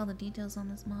really like all the details on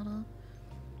this model,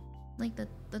 like the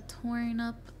torn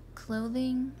up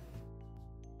clothing,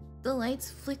 the lights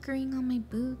flickering on my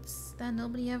boots that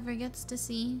nobody ever gets to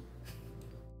see.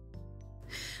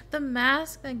 The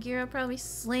mask that Gira probably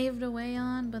slaved away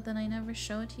on, but then I never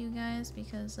show it to you guys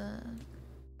because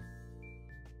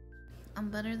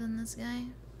I'm better than this guy.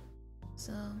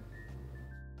 So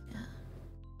yeah,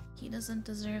 he doesn't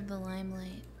deserve the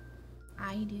limelight.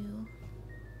 I do.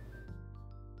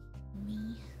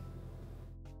 Me.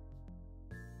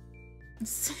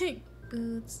 Sick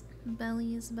boots.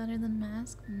 Belly is better than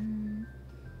mask.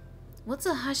 What's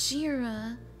a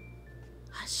Hashira?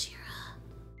 Hashira.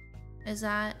 Is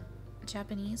that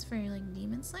Japanese for like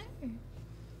Demon Slayer?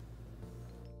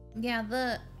 Yeah,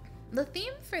 the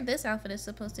theme for this outfit is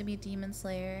supposed to be Demon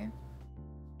Slayer.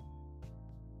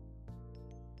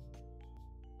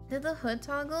 Did the hood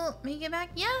toggle make it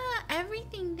back? Yeah,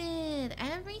 everything did.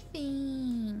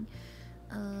 Everything.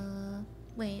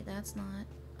 Wait, that's not.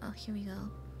 Oh, here we go.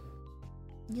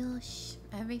 Yosh,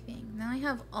 everything. Now I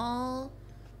have all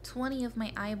 20 of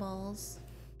my eyeballs.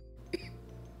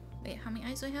 Wait, how many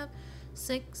eyes do I have?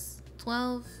 6,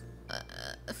 12,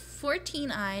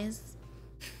 14 eyes.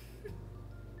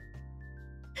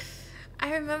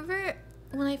 I remember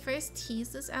when I first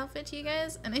teased this outfit to you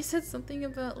guys, and I said something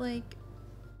about like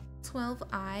 12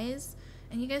 eyes,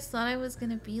 and you guys thought I was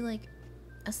gonna be like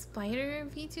a spider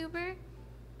VTuber.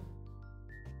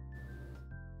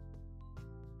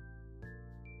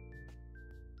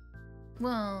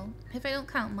 Well, if I don't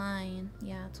count mine,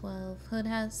 yeah, 12. Hood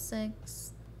has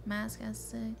 6. Mask has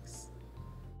 6.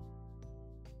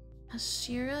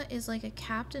 Hashira is like a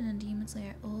captain in Demon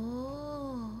Slayer.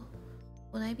 Oh,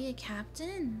 would I be a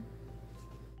captain?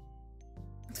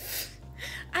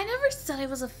 I never said I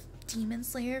was a Demon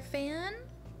Slayer fan.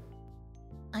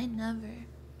 I never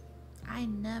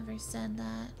said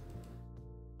that.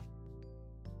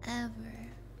 Ever.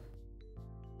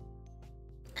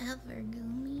 Ever,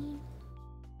 Goomy.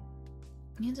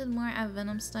 You did more a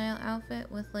Venom style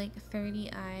outfit with like 30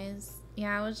 eyes.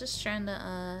 Yeah, I was just trying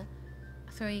to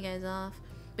throw you guys off.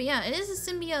 But yeah, it is a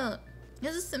symbiote.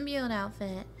 It's a symbiote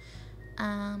outfit.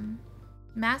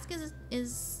 Mask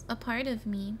is a part of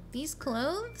me. These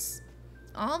clothes,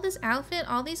 all this outfit,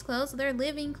 all these clothes, they're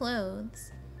living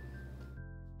clothes.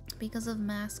 Because of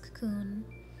Mask-kun.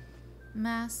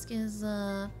 Mask is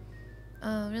a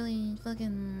really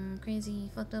fucking crazy,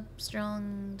 fucked up,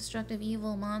 strong, destructive,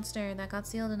 evil monster that got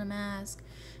sealed in a mask.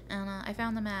 And I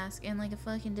found the mask, and like a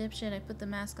fucking dipshit, I put the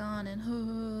mask on, and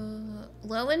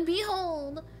lo and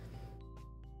behold,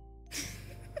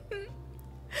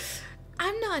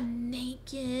 I'm not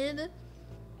naked.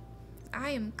 I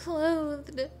am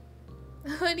clothed.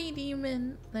 Hoodie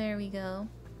demon. There we go.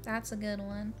 That's a good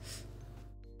one.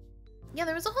 Yeah,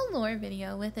 there was a whole lore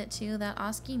video with it too that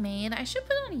Oski made. I should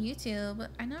put it on YouTube.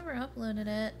 I never uploaded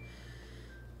it.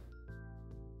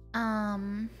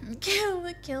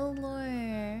 Kill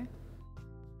lore.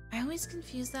 I always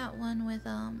confuse that one with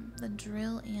the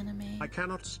drill anime. I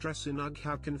cannot stress enough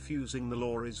how confusing the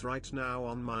lore is right now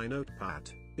on my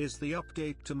notepad. Is the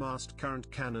update to masked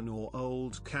current canon or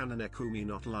old canon Ikumi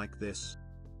not like this?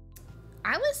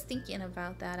 I was thinking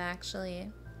about that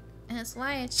actually. And it's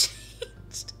why I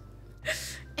changed.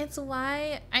 It's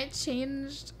why I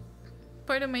changed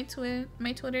part of my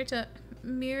Twitter to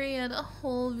Myriad a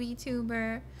whole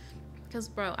VTuber. Cause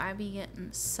bro, I be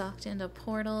getting sucked into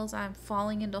portals. I'm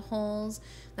falling into holes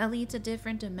that lead to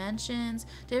different dimensions,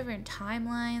 different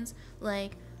timelines.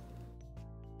 Like,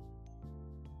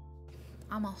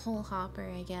 I'm a hole hopper,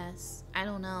 I guess. I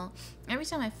don't know. Every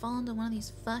time I fall into one of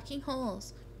these fucking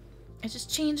holes, it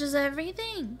just changes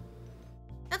everything.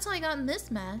 That's how I got in this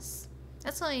mess.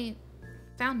 That's how I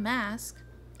found Mask.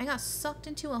 I got sucked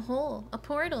into a hole, a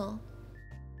portal.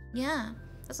 Yeah.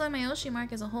 That's why my Oshi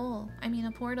mark is a hole. I mean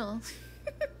a portal.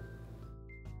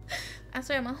 That's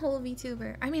why I'm a whole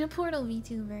VTuber. I mean a portal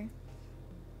VTuber.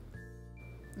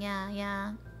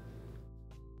 Yeah.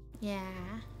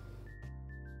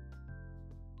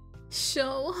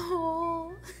 Show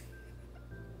hole.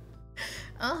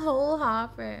 A hole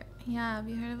hopper. Yeah, have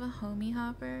you heard of a homie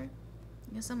hopper?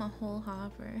 I guess I'm a hole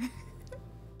hopper.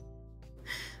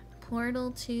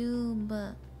 Portal tube.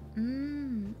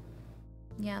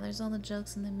 Yeah, there's all the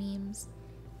jokes and the memes.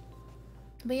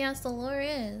 But yes, the lore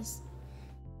is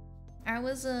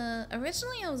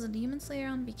originally I was a demon slayer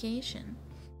on vacation.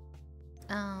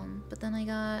 But then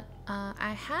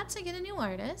I had to get a new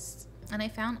artist, and I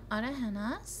found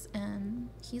Arahenas, and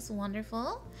he's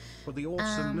wonderful. For the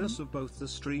awesomeness of both the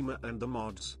streamer and the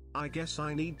mods, I guess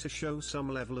I need to show some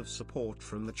level of support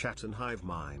from the chat and hive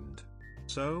mind.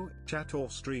 So, chat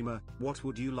or streamer, what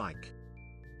would you like?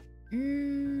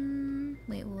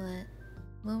 Wait, what?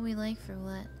 What would we like for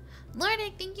what?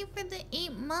 Lordic, thank you for the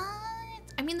 8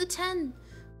 months! I mean the 10!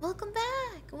 Welcome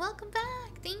back! Welcome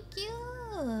back! Thank you!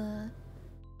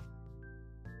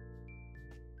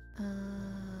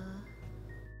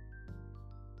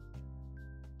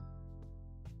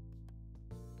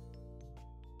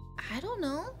 I don't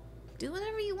know. Do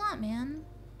whatever you want, man.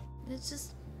 It's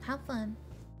just have fun.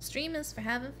 Stream is for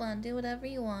having fun. Do whatever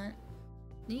you want.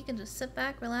 You can just sit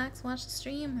back, relax, watch the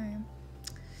stream, or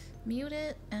mute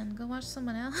it and go watch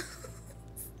someone else.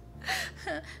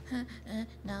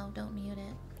 No, don't mute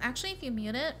it. Actually, if you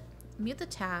mute it, mute the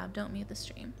tab. Don't mute the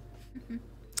stream.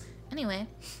 Anyway.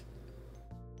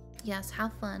 Yes,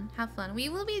 have fun. Have fun. We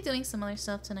will be doing some other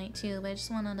stuff tonight too, but I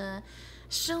just wanted to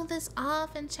show this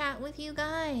off and chat with you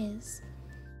guys.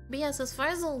 But yes, as far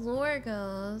as the lore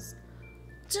goes,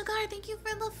 Jagar, thank you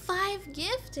for the 5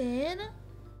 gifted.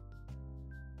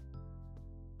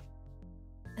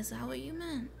 Is that what you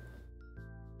meant?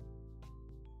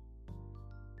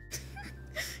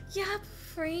 Yep,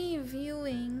 free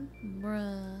viewing.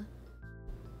 Bruh.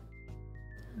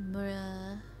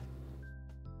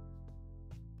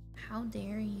 How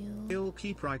dare you? I'll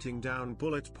keep writing down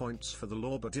bullet points for the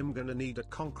lore, but I'm gonna need a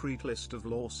concrete list of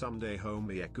lore someday,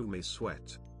 homie. Ikumi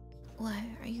sweat. What?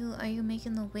 Are you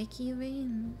making the wiki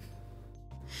rain?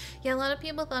 Yeah, a lot of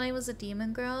people thought I was a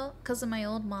demon girl because of my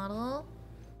old model.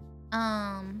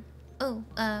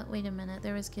 Wait a minute.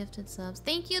 There was gifted subs.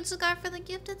 Thank you, Jagar, for the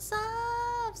gifted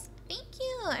subs. Thank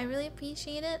you. I really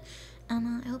appreciate it.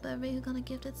 And I hope everybody who got a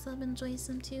gifted sub enjoys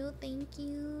them too. Thank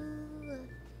you.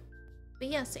 But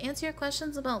yes, to answer your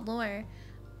questions about lore,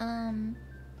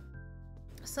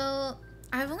 so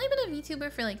I've only been a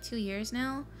VTuber for like 2 years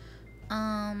now.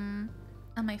 And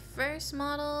my first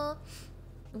model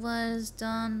was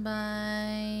done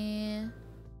by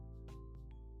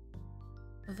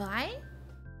Vi?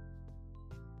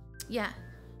 Yeah,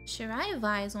 Shirai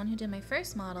Vi is the one who did my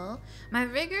first model. My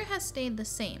rigor has stayed the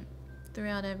same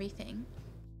throughout everything.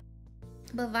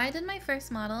 But Vi did my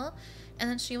first model, and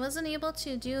then she wasn't able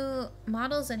to do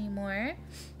models anymore.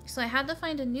 So I had to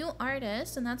find a new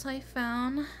artist, and that's how I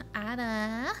found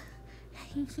Ara.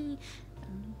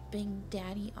 Big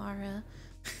Daddy Ara.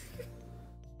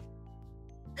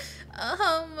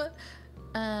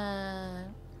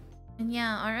 And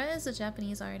yeah, Ara is a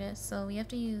Japanese artist, so we have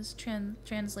to use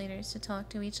translators to talk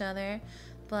to each other.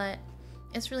 But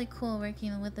it's really cool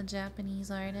working with a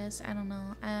Japanese artist. I don't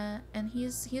know, and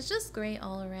he's just great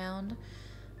all around.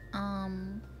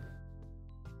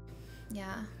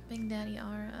 Yeah, Big Daddy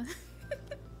Ara.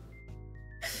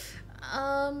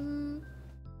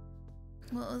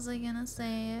 What was I gonna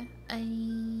say?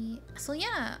 So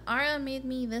yeah, Ara made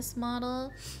me this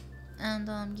model, and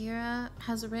Gira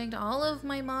has rigged all of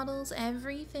my models,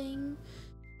 everything,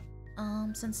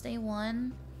 since day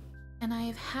one. And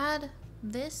I've had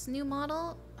this new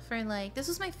model for like, this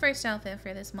was my first outfit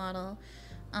for this model.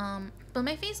 But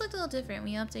my face looked a little different.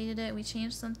 We updated it, we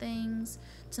changed some things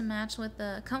to match with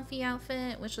the comfy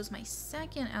outfit, which was my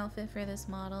second outfit for this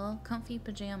model. Comfy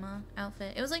pajama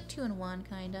outfit. It was like 2-in-1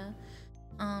 kinda.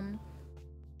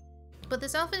 But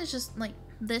this outfit is just like,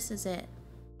 this is it.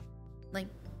 Like,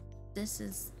 this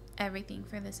is everything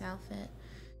for this outfit.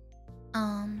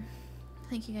 I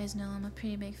think you guys know I'm a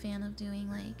pretty big fan of doing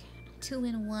like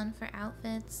 2-in-1 for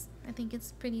outfits. I think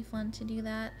it's pretty fun to do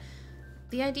that.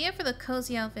 The idea for the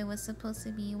cozy outfit was supposed to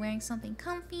be wearing something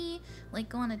comfy, like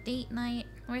go on a date night,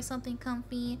 wear something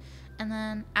comfy, and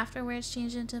then afterwards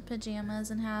change into pajamas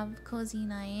and have cozy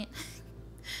night.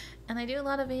 And I do a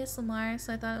lot of ASMR,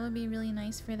 so I thought it would be really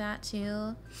nice for that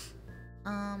too.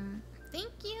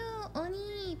 Thank you,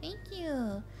 Oni, thank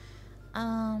you.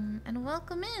 And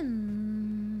welcome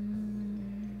in.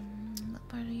 What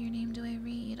part of your name do I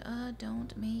read?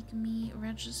 Don't make me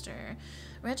register.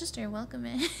 Register, welcome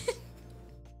in.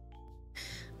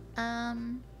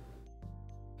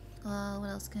 What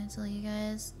else can I tell you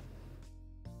guys?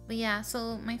 But yeah,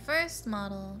 so my first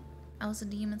model, I was a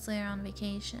Demon Slayer on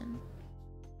vacation.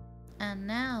 And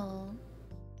now,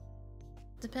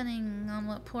 depending on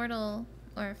what portal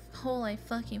or hole I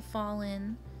fucking fall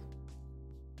in,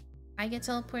 I get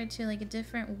teleported to like a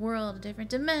different world, a different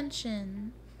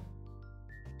dimension.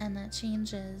 And that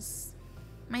changes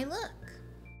my look.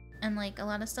 And like a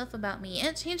lot of stuff about me.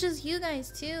 It changes you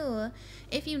guys too.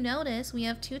 If you notice, we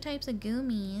have two types of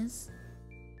Goomies.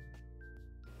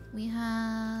 We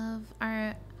have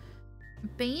our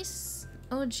base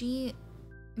OG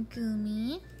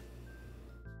Goomy.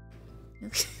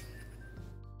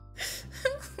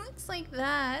 Looks like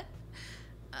that.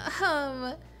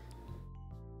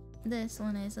 This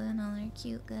one is another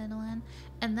cute good one.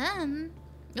 And then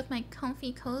with my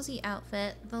comfy cozy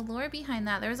outfit, the lore behind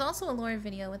that, there's also a lore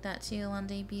video with that too on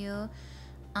debut.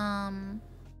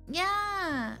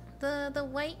 Yeah, the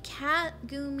white cat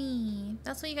Gumi,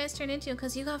 that's what you guys turned into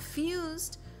because you got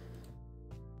fused.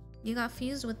 You got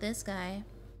fused with this guy.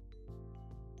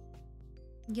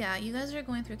 Yeah, you guys are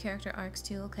going through character arcs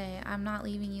too, okay? I'm not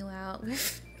leaving you out.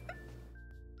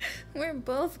 We're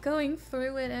both going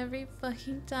through it every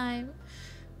fucking time.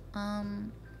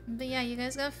 But yeah, you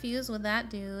guys got fused with that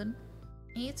dude.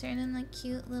 And you turned in the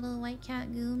cute little white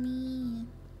cat Gumi.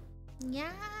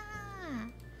 Yeah.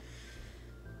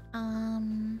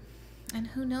 And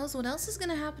who knows what else is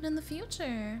gonna happen in the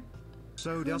future?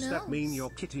 So does that mean your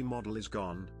kitty model is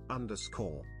gone?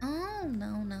 Underscore. Oh,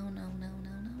 no. No.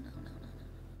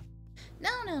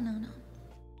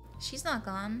 She's not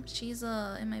gone. She's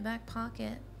in my back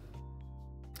pocket.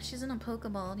 She's in a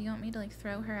Pokeball. Do you want me to like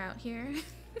throw her out here?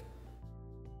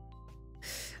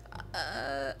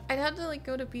 I'd have to like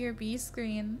go to BRB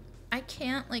screen. I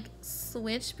can't like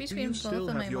switch between both of my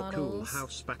models. Do you still have your cool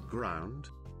house background?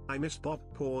 I miss Bob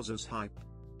Pause's hype.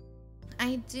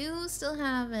 I do still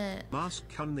have it. Mask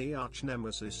Kun the arch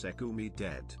nemesis Ikumi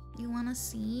dead. You wanna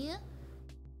see?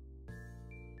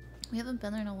 We haven't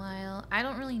been there in a while. I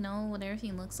don't really know what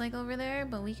everything looks like over there,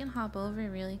 but we can hop over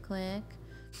really quick.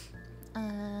 I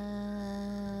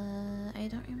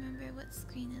don't remember what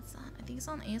screen it's on. I think it's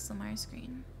on ASMR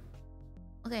screen.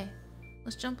 Okay,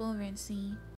 let's jump over and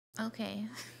see. Okay.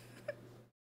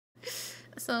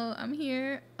 So I'm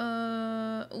here.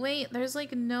 Wait, there's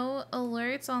like no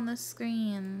alerts on the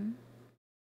screen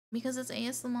because it's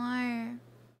ASMR.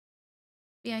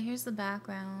 Yeah, here's the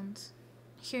background.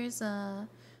 Here's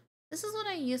this is what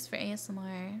I use for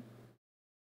ASMR.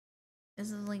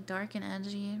 This is like dark and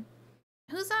edgy.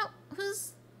 Who's that?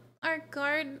 Who's our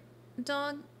guard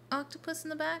dog octopus in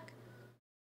the back?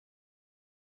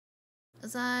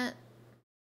 Is that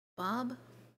Bob?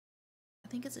 I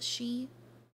think it's a she.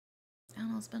 I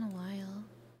don't know, it's been a while.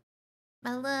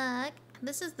 But look,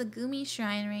 this is the Gumi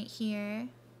shrine right here.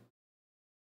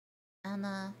 And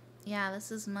yeah,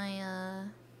 this is my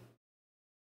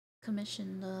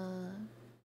commissioned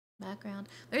background.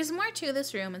 There's more to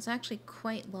this room. It's actually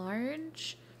quite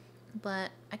large, but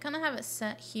I kind of have it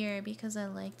set here because I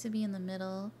like to be in the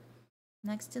middle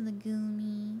next to the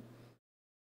Gumi.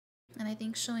 And I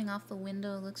think showing off the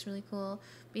window looks really cool.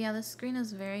 But yeah, the screen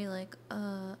is very like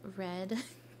red.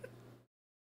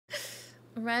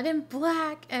 Red and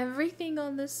black. Everything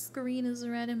on this screen is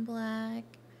red and black.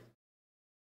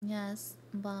 Yes,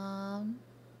 Bob.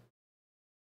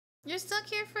 You're stuck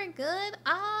here for good?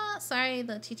 Ah, sorry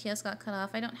the TTS got cut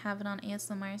off. I don't have it on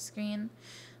ASMR screen.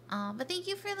 But thank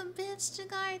you for the bits,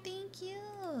 Jagar. Thank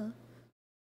you.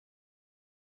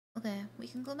 Okay, we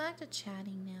can go back to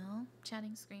chatting now.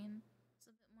 Chatting screen. It's a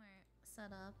bit more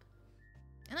set up.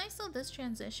 And I saw this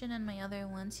transition in my other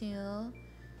one too.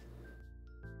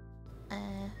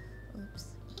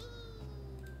 Oops.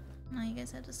 Now you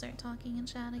guys have to start talking in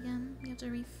chat again. You have to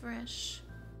refresh.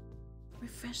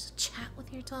 Refresh the chat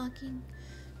with your talking.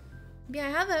 Yeah,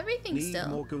 I have everything Need still.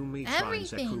 more Gumi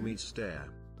Everything. Ikumi's stare.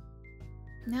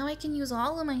 Now I can use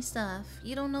all of my stuff.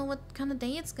 You don't know what kind of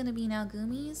day it's gonna be now,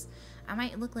 Goomies. I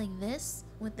might look like this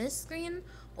with this screen,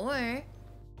 or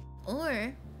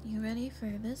you ready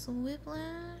for this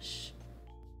whiplash?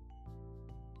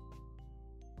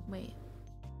 Wait,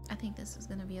 I think this is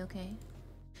gonna be okay.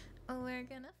 Oh, we're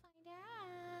gonna find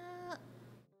out.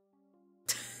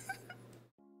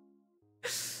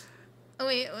 Oh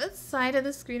wait, what side of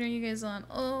the screen are you guys on?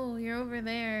 Oh, you're over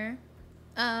there.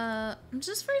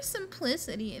 Just for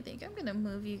simplicity, I think I'm gonna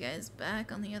move you guys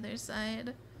back on the other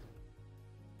side.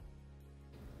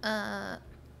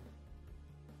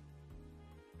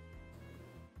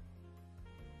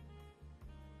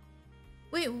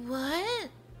 Wait, what?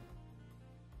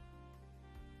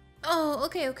 Oh,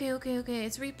 okay.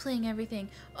 It's replaying everything.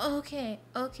 Okay.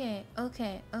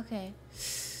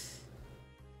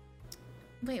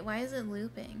 Wait, why is it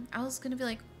looping? I was gonna be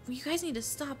like, you guys need to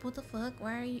stop. What the fuck?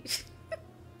 Why are you...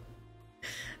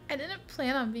 I didn't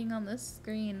plan on being on this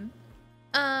screen.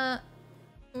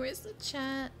 Where's the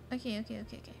chat? Okay.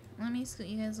 Let me scoot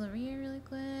you guys over here really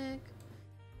quick.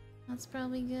 That's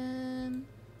probably good.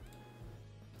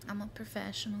 I'm a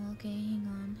professional, okay? Hang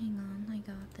on. I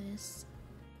got this.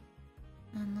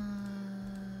 And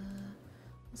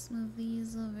let's move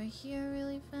these over here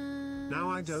really fast. Now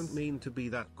I don't mean to be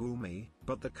that Gumi,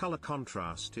 but the color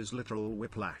contrast is literal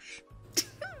whiplash.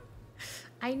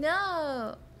 I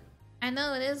know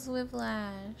it is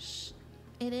whiplash.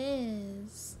 It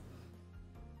is.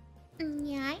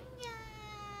 Yeah.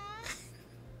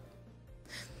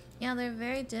 Yeah, they're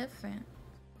very different.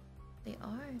 They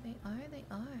are.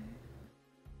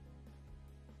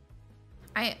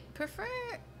 I prefer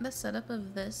the setup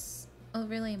of this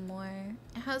overlay more.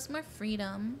 It has more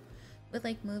freedom with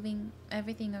like moving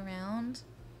everything around.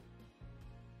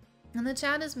 And the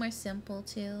chat is more simple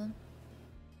too.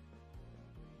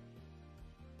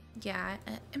 Yeah,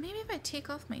 maybe if I take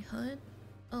off my hood.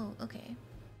 Oh, okay.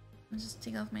 I'll just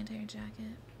take off my entire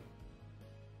jacket.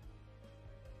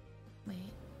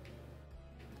 Wait.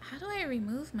 How do I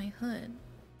remove my hood?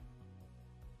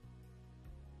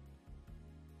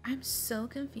 I'm so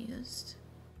confused.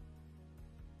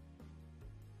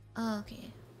 Oh,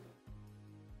 okay.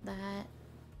 That.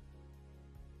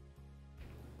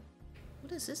 What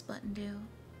does this button do?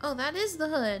 Oh, that is the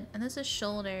hood, and this is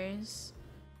shoulders.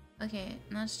 Okay,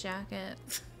 and that's jacket.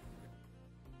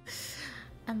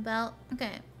 And belt.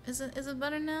 Okay, is it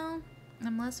better now?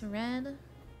 I'm less red.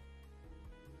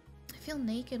 I feel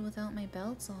naked without my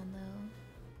belts on though.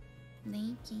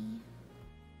 Naked-ku.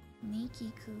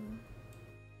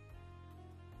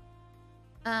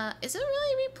 Is it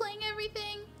really replaying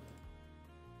everything?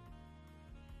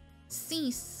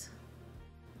 Cease.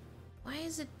 Why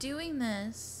is it doing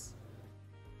this?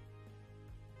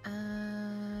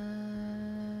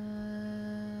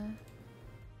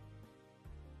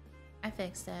 I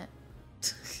fixed it.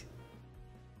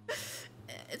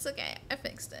 It's okay, I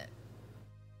fixed it.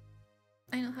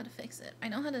 I know how to fix it. I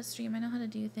know how to stream, I know how to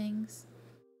do things.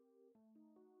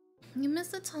 You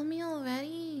missed the tummy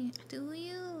already? Do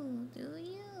you?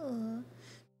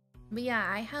 But yeah,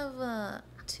 I have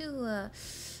two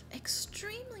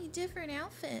extremely different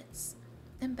outfits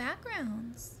and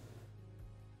backgrounds.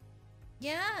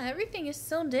 Yeah, everything is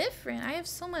so different. I have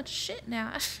so much shit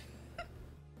now.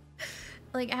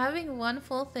 Like having one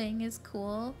full thing is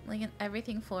cool, like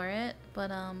everything for it,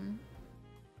 but I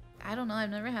don't know, I've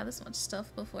never had this much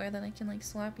stuff before that I can like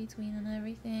swap between and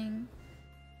everything.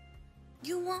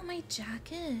 You want my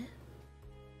jacket?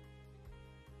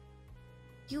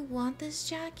 You want this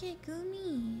jacket,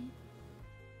 Gumi?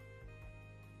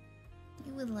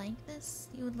 You would like this?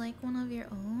 You would like one of your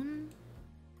own?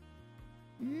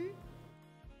 The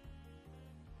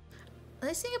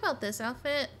nice thing about this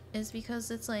outfit is because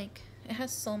it's like, it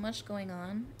has so much going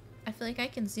on. I feel like I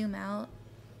can zoom out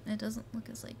and it doesn't look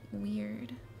as like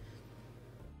weird.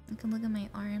 I can look at my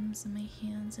arms and my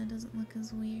hands and it doesn't look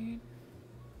as weird.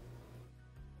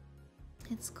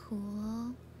 It's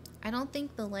cool. I don't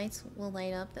think the lights will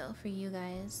light up though for you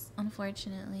guys,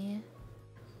 unfortunately.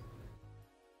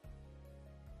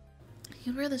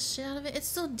 You'd wear the shit out of it. It's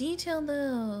so detailed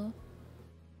though.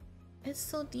 It's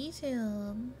so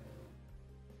detailed.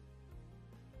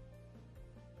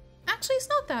 Actually, it's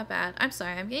not that bad. I'm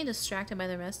sorry, I'm getting distracted by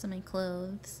the rest of my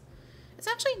clothes. It's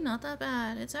actually not that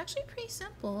bad. It's actually pretty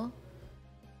simple.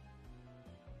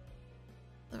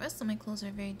 The rest of my clothes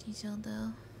are very detailed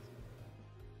though.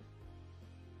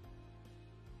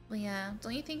 But yeah,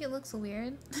 don't you think it looks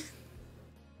weird?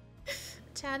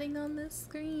 Chatting on this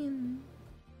screen.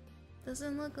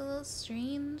 Doesn't look a little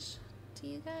strange to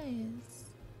you guys?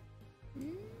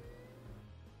 Hmm?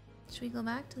 Should we go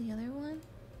back to the other one?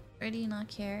 Or do you not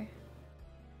care?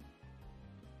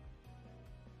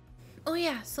 Oh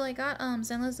yeah, so I got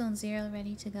Zenless Zone Zero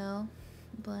ready to go.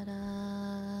 But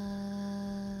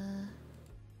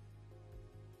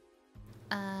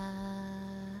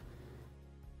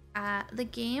the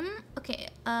game, okay,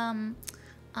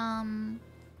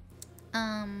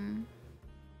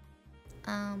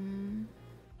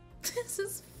 this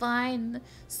is fine.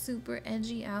 Super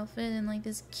edgy outfit and like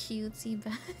this cutesy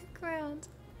background.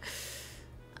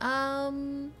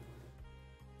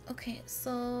 Okay,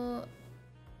 so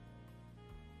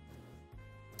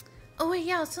oh wait,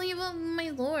 yeah, I was telling you about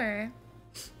my lore.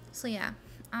 So yeah,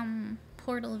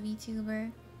 portal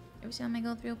VTuber. Every time I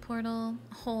go through a portal,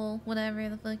 hole, whatever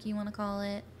the fuck you want to call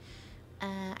it,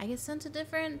 I get sent to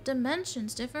different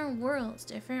dimensions, different worlds,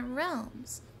 different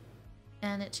realms.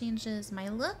 And it changes my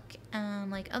look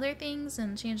and like other things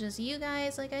and changes you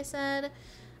guys, like I said.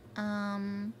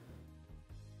 Yeah.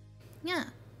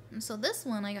 And so this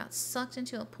one, I got sucked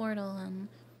into a portal and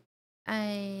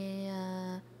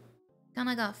I kind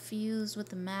of got fused with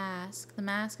the mask. The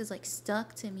mask is like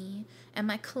stuck to me and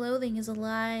my clothing is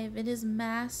alive. It is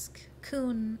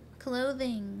mask-kun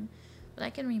clothing, but I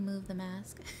can remove the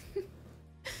mask.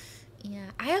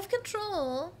 Yeah, I have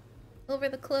control over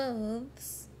the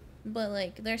clothes, but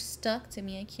like they're stuck to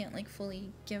me. I can't like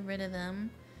fully get rid of them.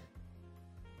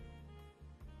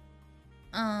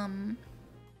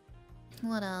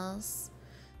 What else?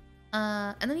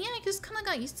 And then yeah, I just kind of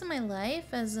got used to my life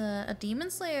as a demon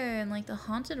slayer in like the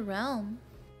haunted realm.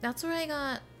 That's where I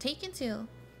got taken to.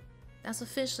 That's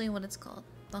officially what it's called,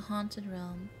 the haunted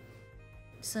realm.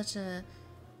 Such a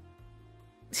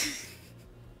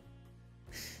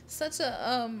such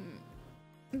a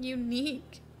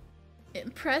unique,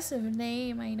 impressive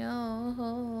name. I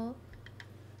know.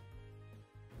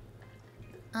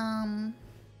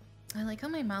 I like how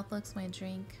my mouth looks my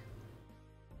drink.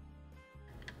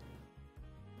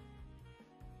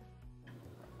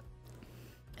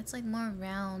 It's like more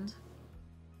round.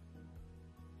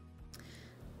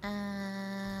 But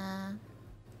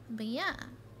yeah.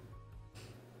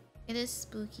 It is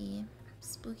spooky.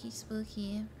 Spooky,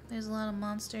 spooky. There's a lot of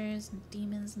monsters and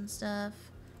demons and stuff.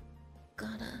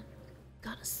 Gotta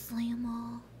slay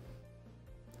 'em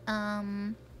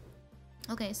all.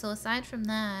 Okay, so aside from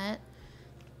that,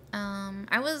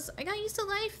 I got used to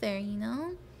life there, you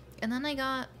know? And then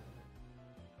I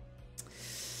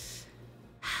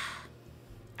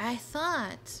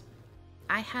thought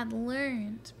I had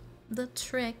learned the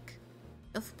trick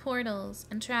of portals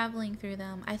and traveling through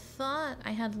them. I thought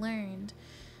I had learned.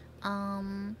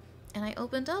 And I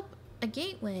opened up a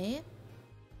gateway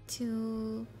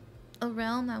to a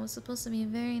realm that was supposed to be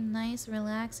very nice,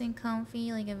 relaxing,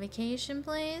 comfy, like a vacation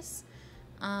place.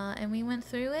 And we went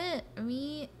through it.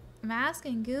 Me, Mask,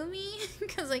 and Gumi,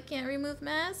 because I can't remove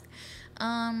Mask.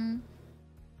 And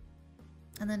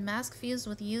then Mask fused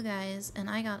with you guys, and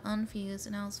I got unfused,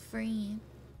 and I was free.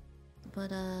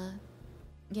 But,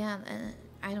 yeah,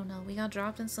 I don't know. We got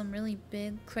dropped in some really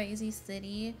big, crazy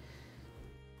city.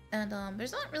 And,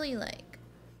 there's not really, like...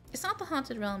 It's not the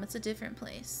Haunted Realm, it's a different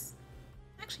place.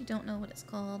 I actually don't know what it's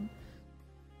called.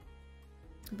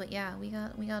 But yeah, we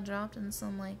got dropped in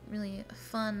some, like, really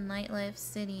fun nightlife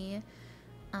city.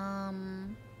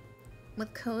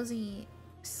 With cozy,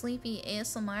 sleepy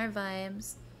ASMR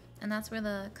vibes. And that's where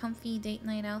the comfy date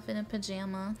night outfit and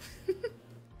pajama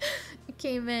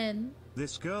came in.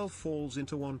 This girl falls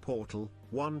into one portal,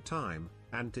 one time,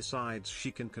 and decides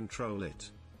she can control it.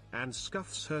 And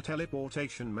scuffs her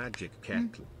teleportation magic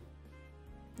kettle.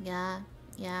 Yeah.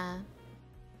 Yeah,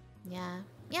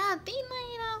 date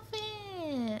night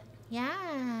outfit!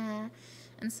 Yeah!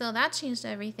 And so that changed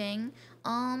everything.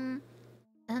 Yeah.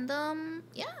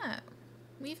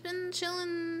 We've been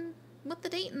chilling with the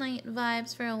date night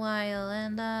vibes for a while,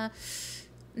 and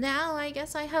now I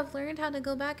guess I have learned how to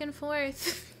go back and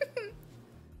forth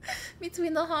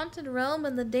between the haunted realm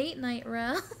and the date night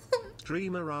realm.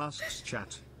 Streamer asks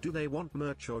chat, do they want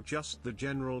merch or just the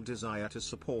general desire to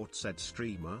support said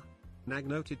streamer? Nag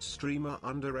noted streamer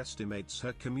underestimates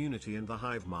her community and the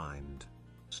hive mind.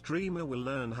 Streamer will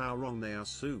learn how wrong they are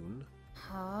soon.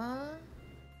 Huh?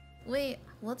 Wait,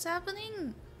 what's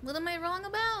happening? What am I wrong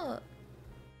about?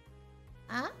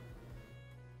 Huh?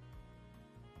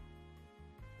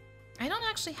 I don't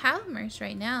actually have merch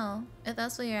right now, if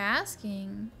that's what you're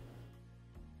asking.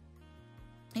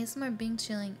 It's more being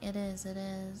chilling. It is, it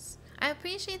is. I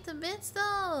appreciate the bits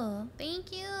though.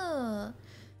 Thank you.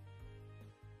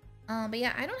 But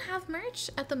yeah, I don't have merch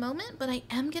at the moment, but I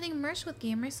am getting merch with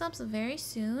Gamer Subs very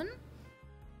soon.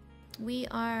 We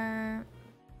are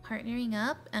partnering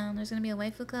up, and there's gonna be a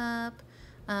waifu cup,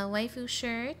 a waifu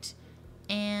shirt,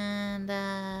 and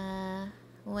a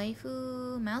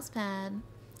waifu mousepad,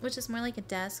 which is more like a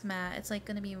desk mat. It's like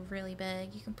gonna be really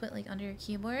big. You can put like under your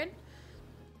keyboard.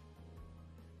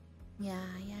 Yeah.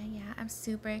 I'm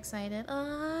super excited.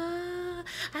 Oh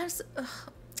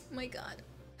my god.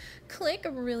 Click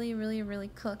really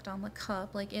cooked on the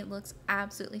cup. Like, it looks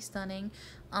absolutely stunning.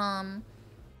 Some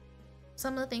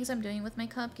of the things I'm doing with my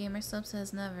cup, Gamer Subs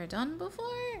has never done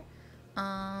before.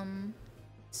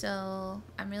 So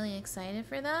I'm really excited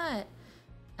for that.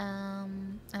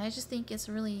 And I just think it's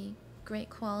really great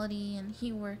quality, and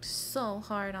he worked so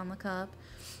hard on the cup.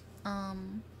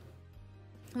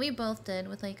 We both did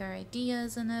with like our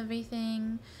ideas and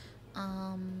everything.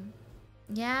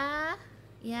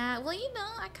 Yeah, well, you know,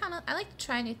 I like to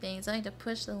try new things. I like to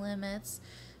push the limits.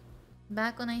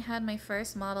 Back when I had my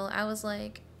first model, I was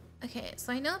like, okay,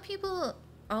 so I know people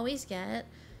always get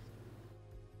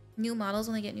new models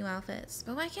when they get new outfits,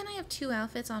 but why can't I have 2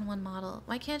 outfits on one model?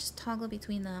 Why can't I just toggle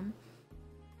between them?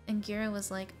 And Gira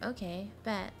was like, okay,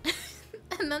 bet.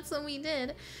 And that's what we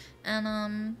did.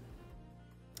 And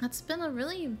that's been a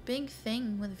really big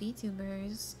thing with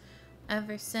VTubers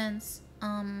ever since.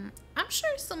 I'm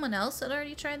sure someone else had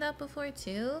already tried that before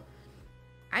too.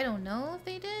 I don't know if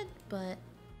they did, but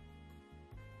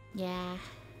yeah.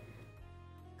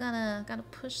 Gotta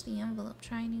push the envelope,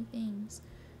 try new things.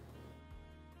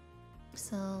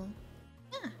 So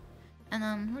yeah.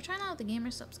 And we're trying out the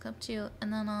Gamer Subs Cup too.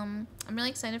 And then I'm really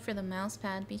excited for the mouse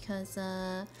pad because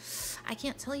I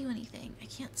can't tell you anything. I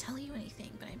can't tell you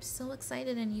anything, but I'm so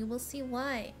excited, and you will see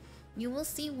why. You will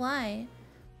see why.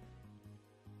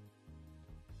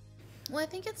 Well, I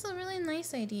think it's a really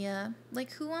nice idea.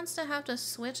 Like, who wants to have to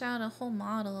switch out a whole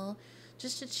model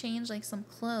just to change like some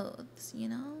clothes, you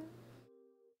know?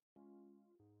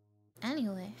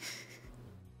 Anyway.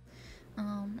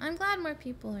 I'm glad more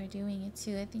people are doing it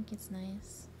too. I think it's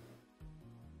nice.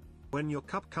 When your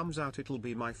cup comes out, it'll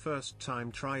be my first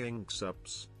time trying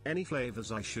subs. Any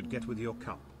flavors I should get with your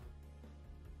cup?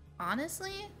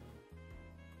 Honestly?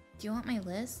 Do you want my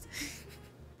list?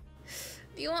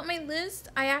 Do you want my list?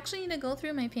 I actually need to go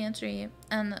through my pantry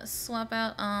and swap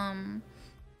out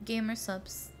Gamer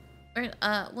Subs. Or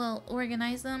well,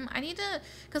 organize them. I need to,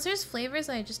 because there's flavors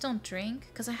I just don't drink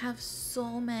because I have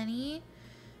so many.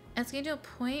 And it's getting to a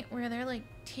point where they're like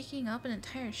taking up an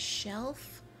entire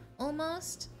shelf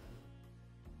almost.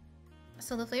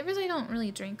 So the flavors I don't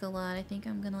really drink a lot, I think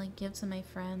I'm gonna like give to my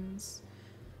friends.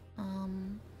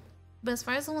 But as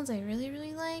far as the ones I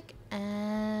really like,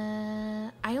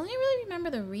 I only really remember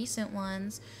the recent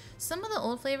ones. Some of the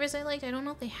old flavors I liked, I don't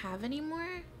know if they have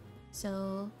anymore.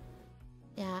 So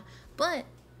yeah, but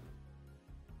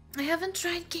I haven't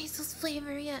tried queso's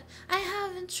flavor yet. I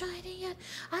haven't tried it yet.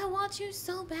 I want you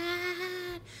so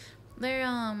bad. They're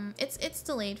it's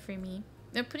delayed for me.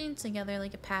 They're putting together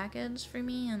like a package for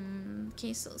me, and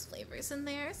queso's flavors in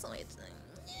there, so it's like,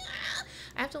 yeah,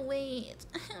 I have to wait.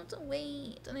 I have to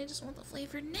wait, and I just want the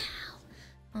flavor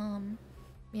now.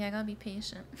 Yeah, I gotta be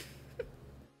patient.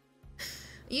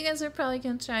 You guys are probably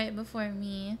gonna try it before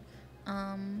me.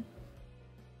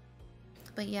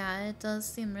 But yeah, it does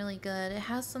seem really good. It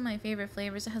has some of my favorite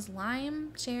flavors. It has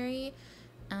lime, cherry,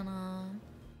 and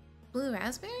blue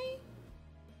raspberry.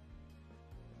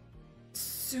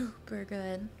 Super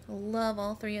good. Love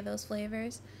all 3 of those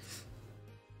flavors.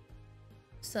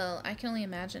 So I can only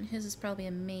imagine his is probably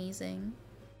amazing.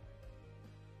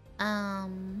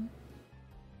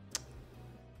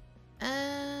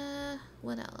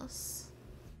 What else?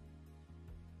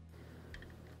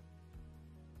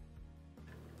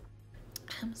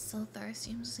 I'm so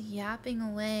thirsty. I'm just yapping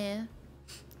away.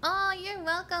 Oh, you're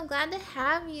welcome. Glad to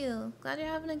have you. Glad you're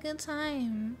having a good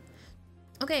time.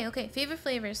 Okay. Favorite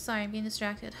flavors. Sorry, I'm getting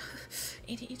distracted.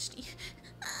 ADHD.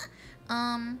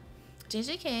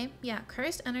 JJK. Yeah,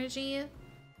 Cursed Energy.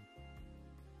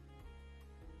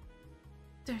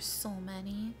 There's so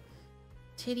many.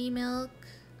 Titty Milk.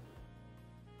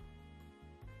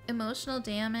 Emotional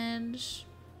Damage.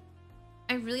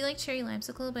 I really like Cherry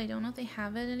Limesicle, but I don't know if they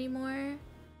have it anymore.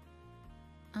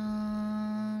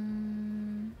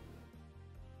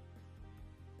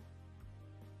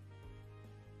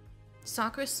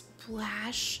 Soccer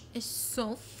Splash is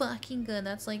so fucking good.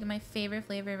 That's like my favorite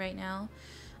flavor right now.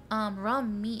 Raw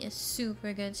meat is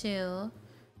super good too.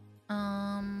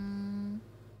 I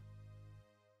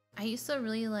used to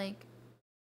really like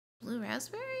blue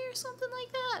raspberry or something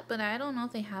like that, but I don't know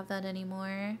if they have that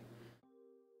anymore.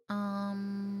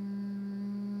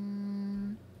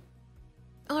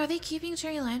 Oh, are they keeping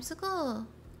cherry limesicle?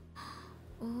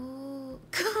 Ooh,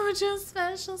 Gojo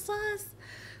special sauce.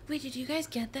 Wait, did you guys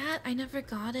get that? I never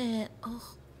got it.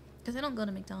 Oh, because I don't go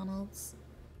to McDonald's.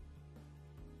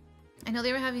 I know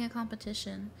they were having a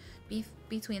competition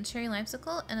between cherry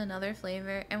limesicle and another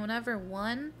flavor, and whenever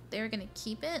won, they were gonna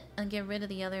keep it and get rid of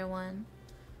the other one.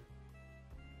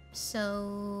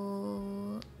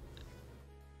 So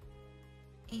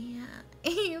yeah,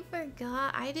 you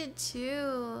forgot. I did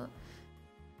too.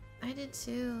 I did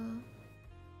too.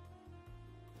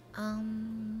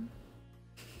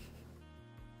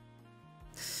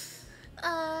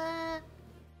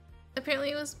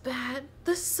 Apparently it was bad.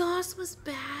 The sauce was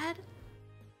bad.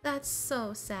 That's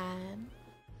so sad.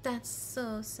 That's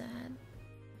so sad.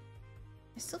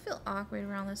 I still feel awkward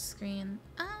around the screen.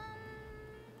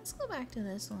 Let's go back to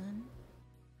this one.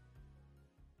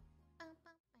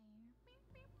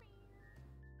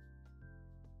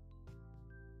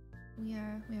 We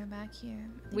are back here.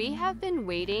 We have been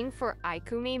waiting for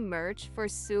Ikumi merch for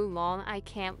so long. I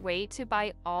can't wait to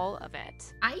buy all of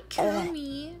it.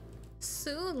 Ikumi,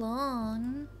 so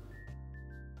long.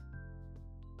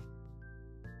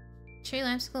 Cherry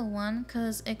Limesicle won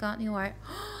because it got new art.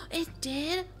 It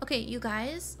did? Okay, you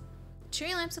guys.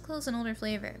 Cherry Limesicle is an older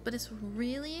flavor, but it's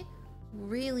really,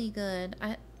 really good.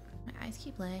 My eyes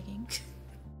keep lagging.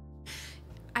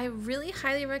 I really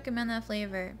highly recommend that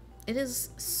flavor. It is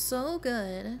so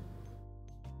good.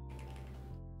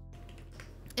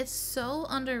 It's so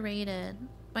underrated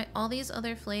by all these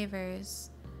other flavors.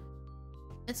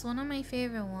 It's one of my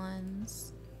favorite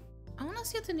ones. I want to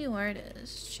see what the new art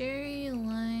is. Cherry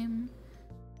lime.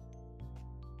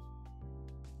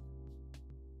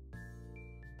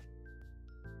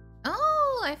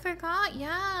 Oh, I forgot.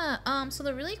 Yeah. So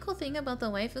the really cool thing about the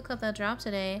waifu cup that dropped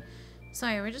today.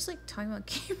 Sorry, we're just like talking about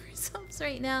gamer subs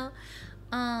right now.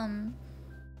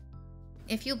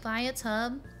 If you buy a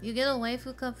tub, you get a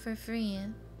waifu cup for free.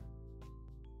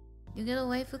 You get a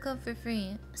waifu cup for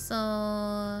free.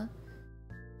 So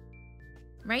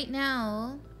right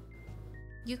now,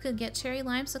 you could get Cherry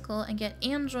Limesicle and get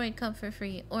Android cup for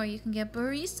free, or you can get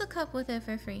Barista cup with it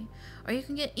for free, or you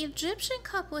can get Egyptian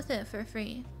cup with it for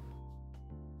free.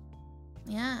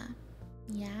 Yeah.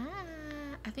 Yeah.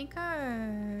 I think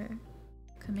our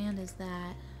command is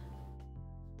that.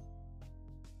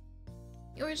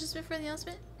 You were just before the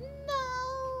announcement? No!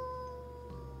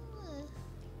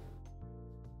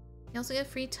 You also get a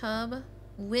free tub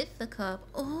with the cup.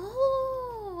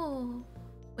 Oh!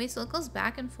 Wait, so it goes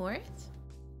back and forth?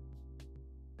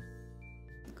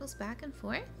 It goes back and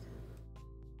forth?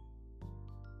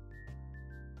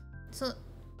 So,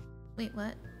 wait,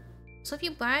 what? So if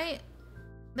you buy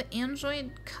the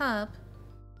Android cup,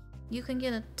 you can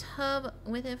get a tub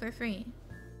with it for free.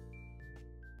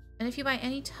 And if you buy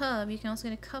any tub, you can also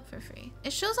get a cup for free.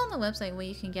 It shows on the website what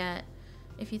you can get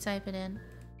if you type it in.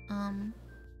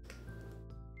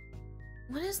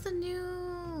 What is the new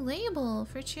label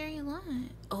for Cherry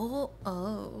Lime? Oh.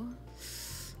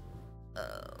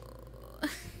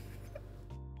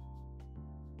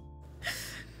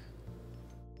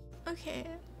 Okay.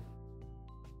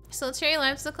 So Cherry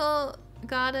Limesicle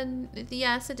got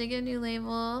yes, it did get a new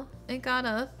label. It got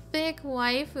a thick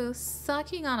waifu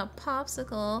sucking on a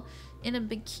popsicle in a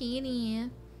bikini.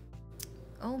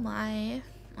 Oh my.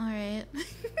 Alright.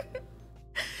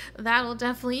 That'll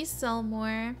definitely sell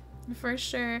more. For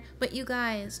sure. But you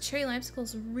guys, Cherry Limesicle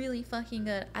is really fucking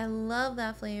good. I love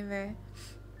that flavor.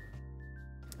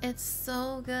 It's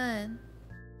so good.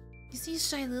 You see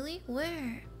Shy Lily?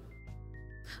 Where?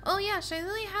 Oh yeah, Shy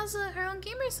Lily has her own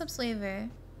Gamer Subs flavor.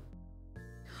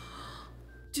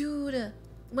 Dude,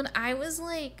 when I was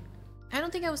like, I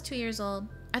don't think I was 2 years old.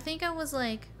 I think I was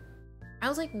like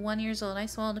 1 year old. I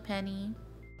swallowed a penny.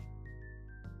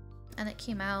 And it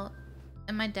came out.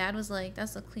 And my dad was like,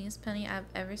 that's the cleanest penny I've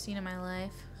ever seen in my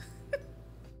life.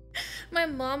 My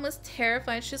mom was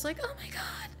terrified. She's like, oh my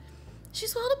god, she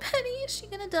swallowed a penny. Is she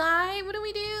gonna die? What do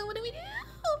we do? What do we do?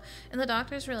 And the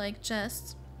doctors were like,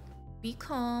 just be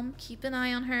calm. Keep an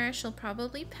eye on her. She'll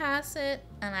probably pass it.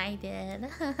 And I did.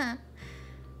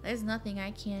 There's nothing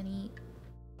I can't eat.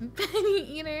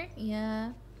 Penny eater?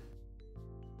 Yeah.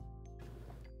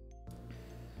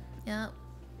 Yep.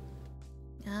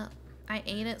 Yep. I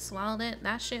ate it, swallowed it.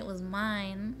 That shit was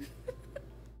mine.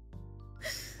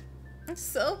 I'm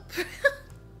so proud.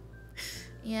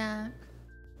 Yeah.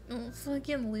 Oh,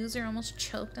 fucking loser almost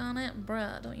choked on it.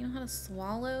 Bruh, don't you know how to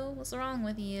swallow? What's wrong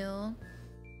with you?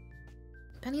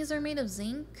 Pennies are made of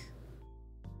zinc?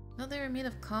 No, they were made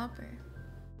of copper.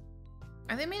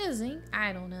 Are they made of zinc?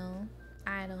 I don't know.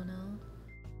 I don't know.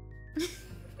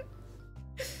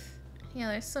 Yeah,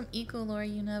 there's some eco lore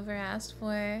you never asked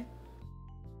for.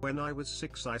 When I was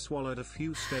 6 I swallowed a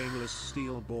few stainless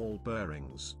steel ball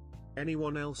bearings.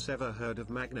 Anyone else ever heard of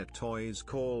magnet toys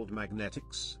called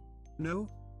magnetics? No?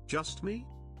 Just me?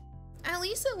 At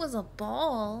least it was a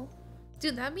ball.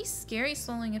 Dude, that'd be scary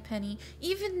swallowing a penny.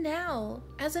 Even now,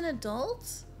 as an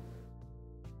adult?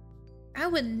 I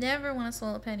would never want to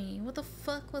swallow a penny. What the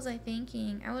fuck was I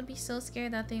thinking? I would be so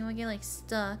scared that thing would get like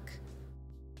stuck.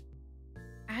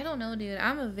 I don't know, dude.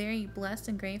 I'm a very blessed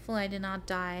and grateful I did not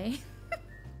die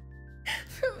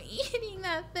from eating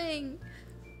that thing.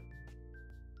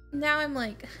 Now I'm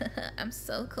like, I'm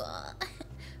so cool.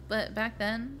 But back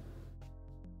then,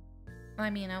 I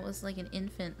mean, I was like an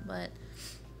infant, but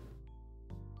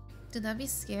dude, that'd be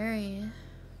scary.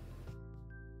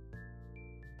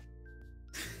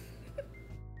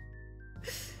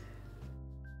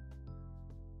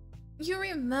 You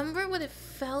remember what it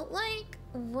felt like?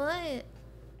 What?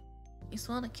 You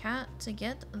swallowed a cat to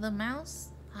get the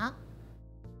mouse? Huh?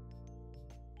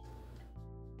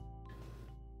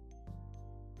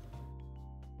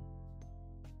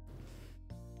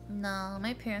 No,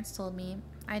 my parents told me.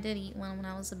 I did eat one when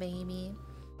I was a baby.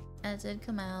 And it did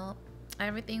come out.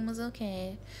 Everything was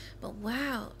okay. But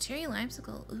wow, cherry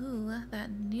limesicle. Ooh,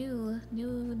 that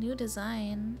new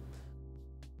design.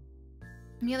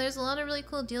 Yeah, there's a lot of really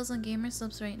cool deals on Gamer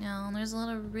Subs right now, and there's a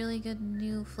lot of really good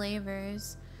new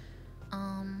flavors.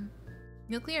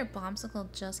 Nuclear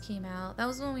Bombsicle just came out. That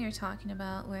was the one we were talking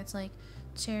about, where it's like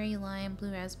cherry, lime,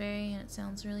 blue raspberry, and it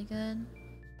sounds really good.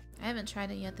 I haven't tried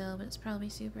it yet though, but it's probably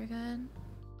super good.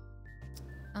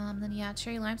 Then yeah,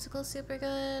 cherry limesicle is super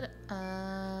good.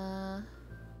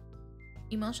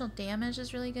 Emotional damage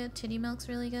is really good. Titty milk's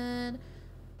really good.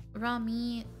 Raw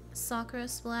meat, Sakura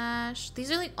splash. These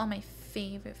are like all my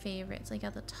favorites, like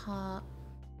at the top.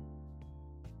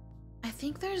 I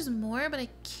think there's more, but I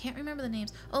can't remember the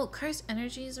names. Oh, Cursed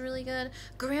Energy is really good.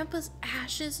 Grandpa's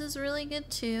Ashes is really good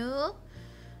too.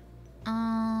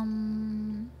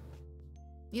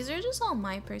 These are just all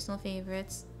my personal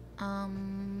favorites. I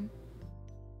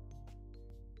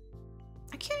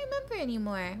can't remember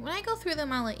anymore. When I go through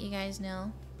them, I'll let you guys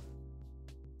know.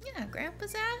 Yeah,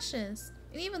 Grandpa's Ashes.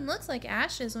 It even looks like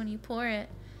ashes when you pour it.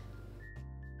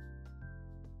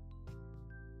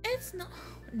 It's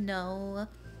no.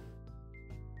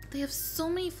 They have so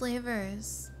many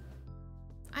flavors.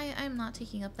 I'm not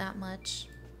taking up that much.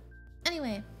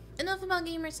 Anyway, enough about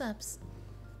Gamer Subs.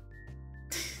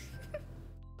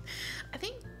 I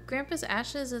think Grandpa's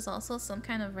Ashes is also some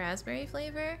kind of raspberry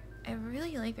flavor. I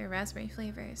really like their raspberry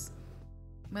flavors.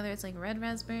 Whether it's like red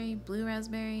raspberry, blue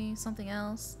raspberry, something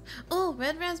else. Oh,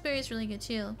 red raspberry is really good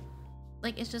too.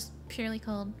 Like, it's just purely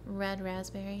called red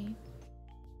raspberry.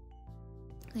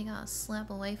 They gotta slap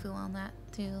a waifu on that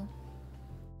too.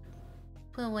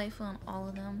 Put a waifu on all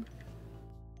of them.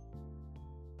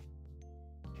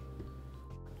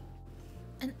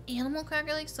 An animal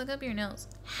cracker like stuck up your nose.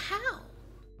 How?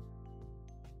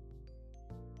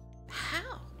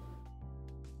 How?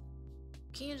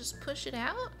 Can you just push it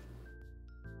out?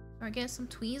 Or get some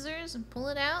tweezers and pull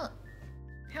it out?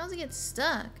 How does it get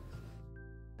stuck?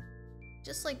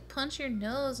 Just like punch your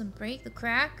nose and break the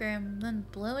cracker and then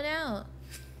blow it out.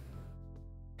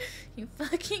 You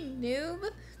fucking noob.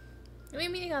 What do you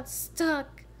mean it got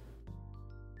stuck?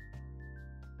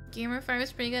 Gamer Fire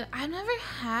is pretty good. I've never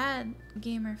had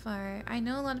Gamer Fire. I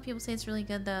know a lot of people say it's really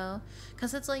good though,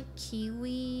 because it's like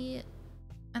kiwi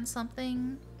and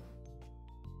something.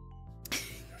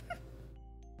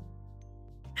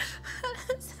 How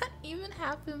does that even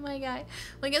happen, my guy?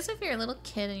 Well, I guess if you're a little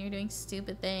kid and you're doing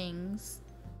stupid things.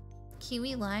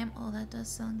 Kiwi lime. Oh, that does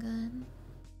sound good.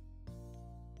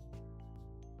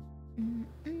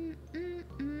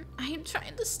 I'm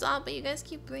trying to stop, but you guys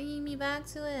keep bringing me back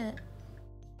to it.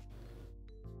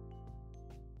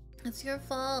 It's your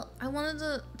fault. I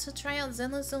wanted to try out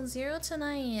Zenless Zone Zero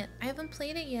tonight. I haven't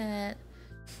played it yet.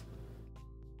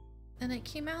 And it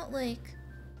came out like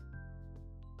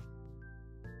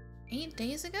 8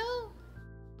 days ago?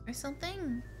 Or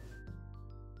something.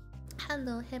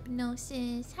 Hello,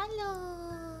 Hypnosis.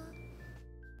 Hello.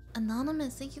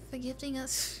 Anonymous, thank you for gifting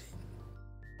us.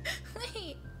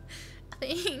 Wait.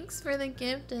 Thanks for the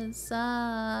gift and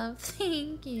sub.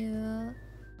 Thank you.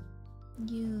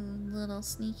 You little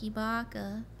sneaky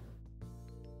baka.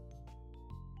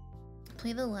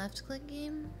 Play the left click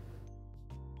game?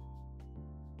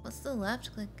 What's the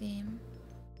left click game?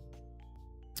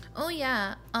 Oh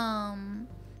yeah,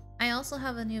 I also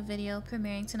have a new video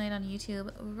premiering tonight on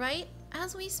YouTube right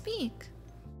as we speak.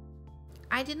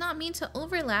 I did not mean to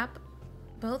overlap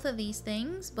both of these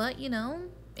things, but you know,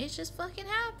 it just fucking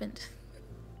happened.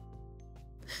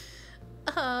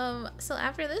 So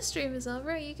after this stream is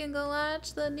over, you can go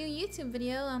watch the new YouTube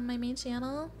video on my main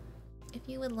channel if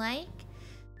you would like.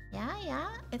 Yeah,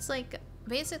 it's like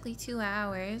basically 2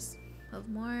 hours of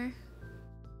more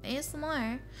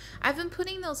ASMR. I've been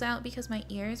putting those out because my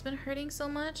ear has been hurting so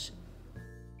much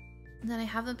that I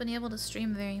haven't been able to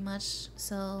stream very much,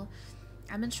 so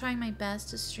I've been trying my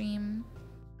best to stream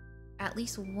at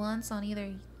least once on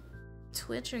either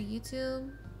Twitch or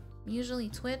YouTube, usually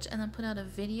Twitch, and then put out a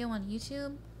video on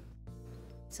YouTube.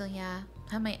 So yeah,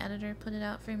 have my editor put it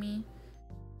out for me.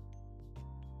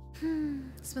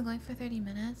 It's been going for 30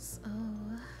 minutes.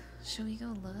 Oh, should we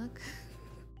go look?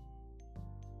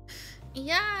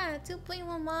 Yeah,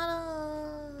 2.1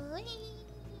 model.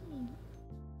 Whee!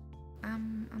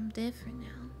 I'm different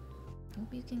now.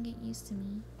 Hope you can get used to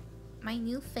me. My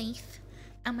new face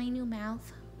and my new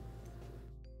mouth.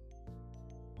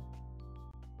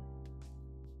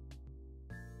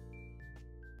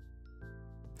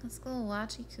 Let's go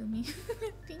watch Ikumi.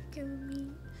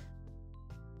 Ikumi.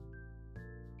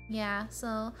 Yeah,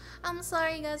 so I'm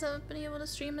sorry you guys haven't been able to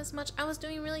stream as much. I was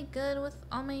doing really good with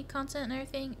all my content and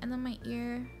everything, and then my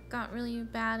ear got really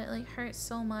bad. It like hurt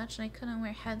so much and I couldn't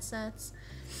wear headsets,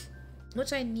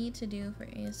 which I need to do for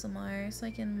ASMR so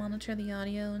I can monitor the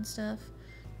audio and stuff.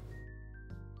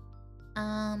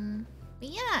 But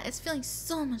yeah, it's feeling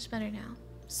so much better now.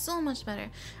 So much better.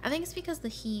 I think it's because the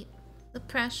heat, the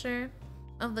pressure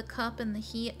of the cup and the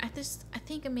heat. I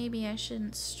think maybe I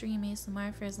shouldn't stream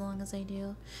ASMR for as long as I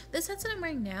do. This headset I'm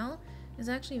wearing now is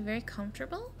actually very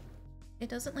comfortable. It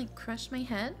doesn't like crush my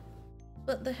head,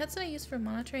 but the headset I use for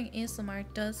monitoring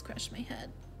ASMR does crush my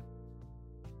head.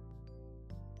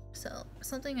 So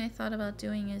something I thought about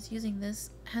doing is using this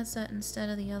headset instead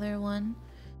of the other one.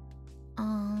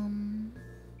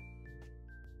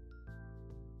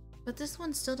 But this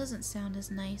one still doesn't sound as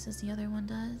nice as the other one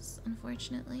does,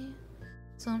 unfortunately.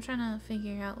 So I'm trying to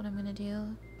figure out what I'm gonna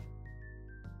do.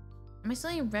 Am I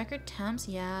still in record temps?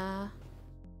 Yeah.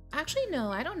 Actually,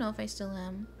 no, I don't know if I still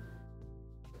am.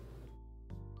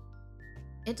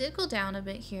 It did cool down a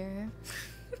bit here.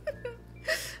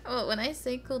 But when I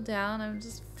say cool down, I'm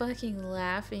just fucking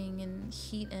laughing in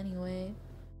heat anyway.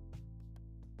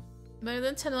 Better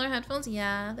than $10 headphones?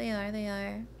 Yeah, they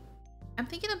are. I'm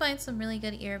thinking of buying some really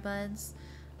good earbuds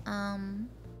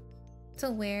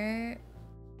to wear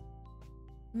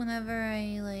whenever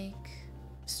I like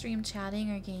stream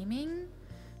chatting or gaming,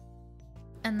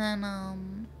 and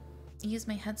then use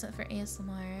my headset for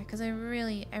ASMR, because I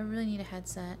really need a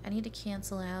headset. I need to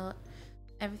cancel out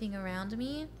everything around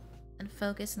me and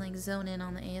focus and like zone in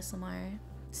on the ASMR.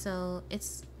 So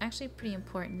it's actually pretty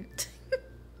important.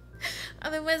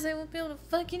 Otherwise I won't be able to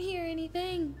fucking hear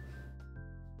anything.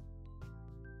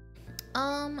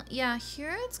 Yeah,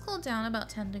 here it's cooled down about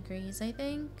 10 degrees, I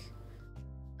think.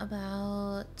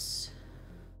 About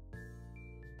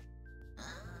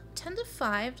 10 to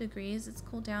 5 degrees, it's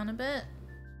cooled down a bit.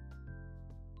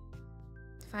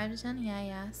 5 to 10?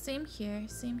 Yeah. Same here.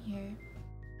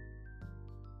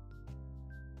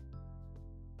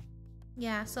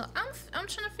 Yeah, so I'm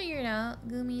trying to figure it out,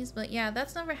 Goomies, but yeah,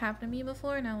 that's never happened to me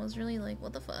before, and I was really like,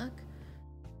 what the fuck?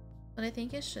 But I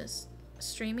think it's just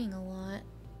streaming a lot,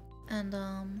 and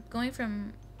going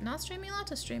from not streaming a lot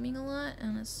to streaming a lot,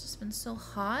 and it's just been so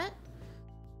hot.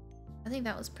 I think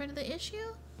that was part of the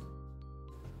issue.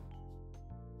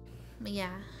 But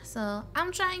yeah, so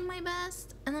I'm trying my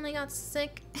best, and then I got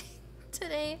sick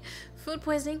today. Food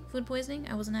poisoning.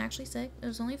 I wasn't actually sick, it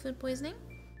was only food poisoning.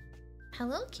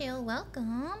 Hello, Kale,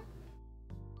 welcome.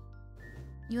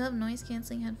 You have noise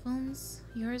canceling headphones.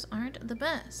 Yours aren't the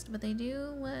best, but they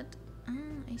do what...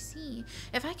 I see.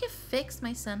 If I could fix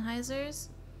my Sennheisers,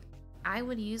 I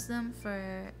would use them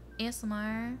for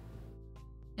ASMR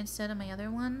instead of my other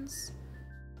ones,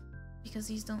 because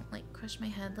these don't like crush my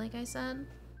head like I said.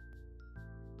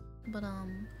 But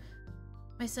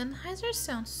my Sennheisers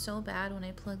sound so bad when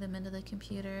I plug them into the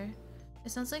computer. It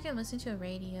sounds like I'm listening to a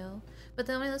radio, but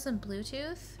then when I listen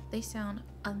Bluetooth, they sound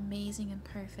amazing and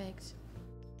perfect.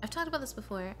 I've talked about this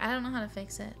before. I don't know how to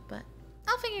fix it, but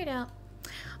I'll figure it out.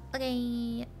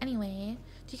 Okay, anyway,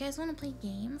 do you guys want to play a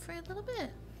game for a little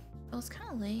bit? Oh, it's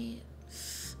kind of late.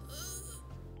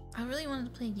 I really wanted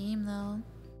to play a game though,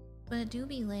 but it do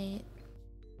be late.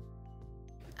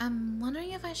 I'm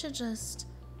wondering if I should just...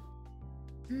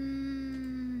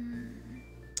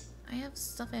 have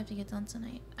stuff I have to get done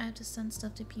tonight. I have to send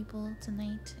stuff to people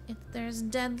tonight. There's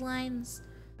deadlines.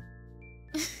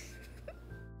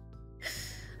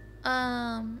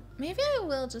 Maybe I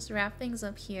will just wrap things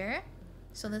up here.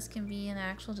 So this can be an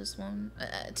actual just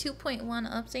 2.1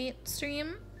 update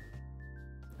stream.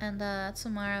 And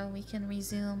tomorrow we can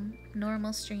resume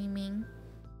normal streaming.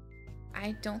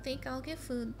 I don't think I'll get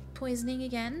food poisoning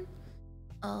again.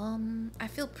 I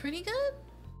feel pretty good.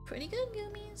 Pretty good,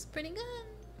 Goomies. Pretty good.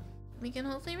 We can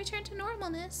hopefully return to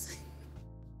normalness.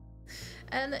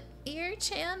 And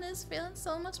Ear-chan is feeling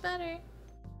so much better.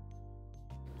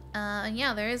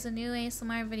 Yeah, there is a new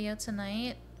ASMR video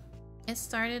tonight. It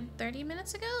started 30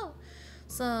 minutes ago.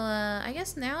 So, I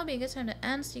guess now would be a good time to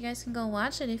end so you guys can go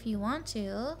watch it if you want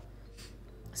to.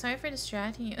 Sorry for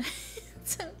distracting you.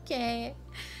 It's okay.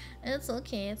 It's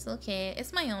okay, it's okay.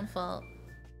 It's my own fault.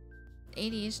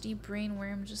 ADHD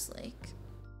brainworm just, like,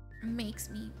 makes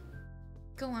me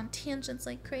go on tangents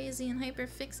like crazy and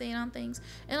hyperfixate on things.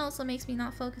 It also makes me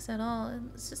not focus at all.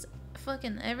 It's just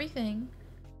fucking everything.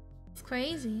 It's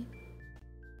crazy.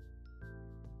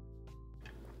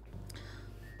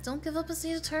 Don't give up and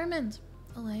stay determined.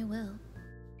 Oh, I will.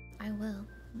 I will.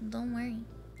 Don't worry.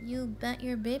 You bet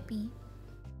your bippy.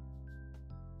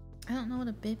 I don't know what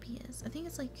a bippy is. I think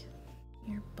it's like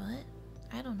your butt.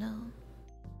 I don't know.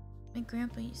 My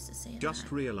grandpa used to say that.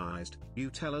 Just realized, you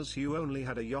tell us you only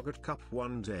had a yogurt cup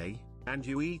one day, and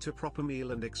you eat a proper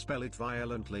meal and expel it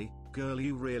violently. Girl,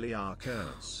 you really are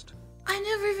cursed. I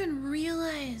never even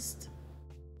realized.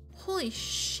 Holy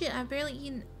shit, I've barely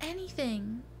eaten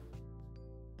anything.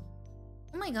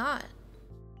 Oh my god.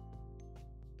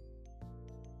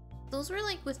 Those were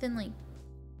like within like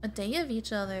a day of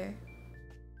each other.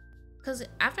 Because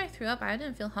after I threw up, I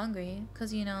didn't feel hungry.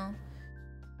 Because, you know,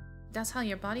 that's how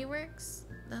your body works.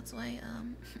 That's why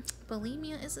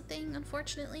bulimia is a thing,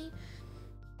 unfortunately.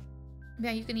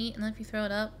 Yeah, you can eat, and then if you throw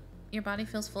it up, your body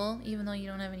feels full, even though you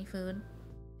don't have any food.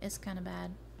 It's kind of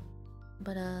bad.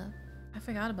 But, I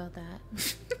forgot about that.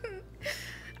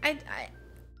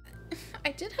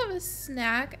 I did have a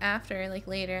snack after, like,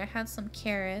 later. I had some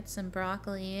carrots and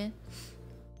broccoli.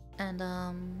 And,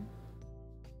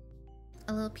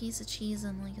 a little piece of cheese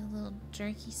and, like, a little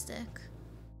jerky stick.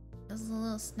 It was a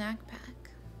little snack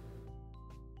pack.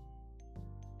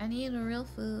 I need a real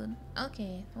food.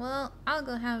 Okay, well, I'll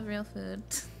go have real food.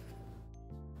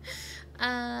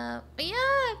 But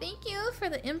yeah, thank you for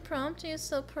the impromptu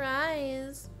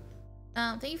surprise.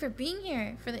 Thank you for being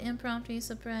here for the impromptu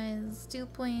surprise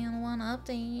 2.1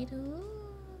 update. Ooh.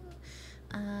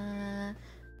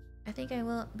 I think I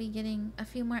will be getting a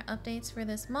few more updates for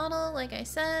this model, like I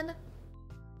said.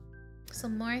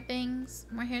 Some more things,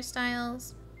 more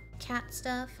hairstyles, cat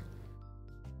stuff.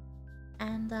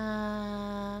 And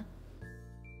yeah,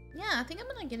 I think I'm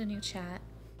gonna get a new chat.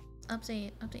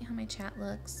 Update how my chat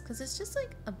looks, because it's just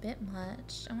like a bit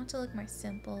much. I want to look more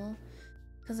simple,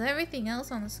 because everything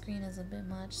else on the screen is a bit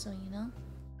much, so you know.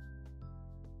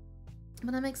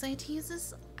 But I'm excited to use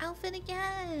this outfit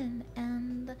again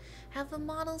and have the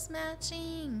models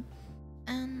matching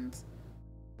and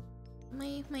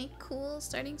my cool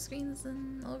starting screens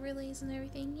and overlays and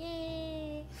everything.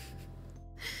 Yay!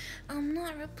 I'm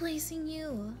not replacing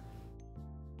you.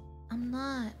 I'm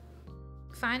not.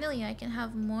 Finally, I can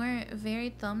have more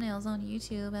varied thumbnails on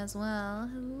YouTube as well.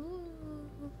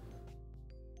 Ooh.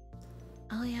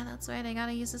 Oh yeah, that's right. I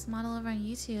gotta use this model over on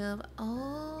YouTube.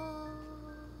 Oh.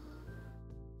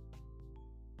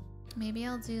 Maybe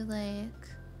I'll do like...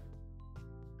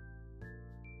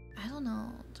 I don't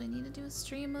know. Do I need to do a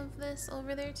stream of this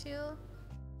over there too?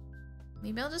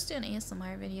 Maybe I'll just do an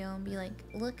ASMR video and be like,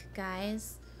 look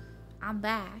guys, I'm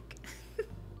back.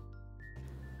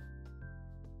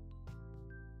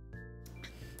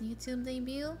 YouTube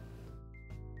debut?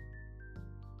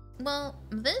 Well,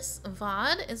 this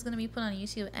VOD is gonna be put on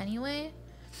YouTube anyway.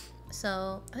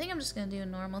 So I think I'm just gonna do a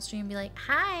normal stream and be like,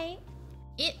 hi,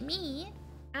 it me,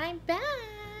 I'm back.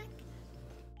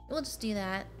 We'll just do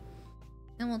that.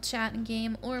 And we'll chat in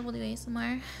game, or we'll do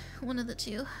ASMR. One of the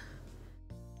two.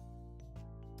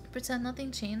 Pretend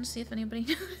nothing changed, see if anybody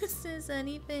notices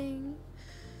anything.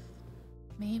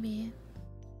 Maybe.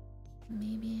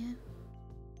 Maybe.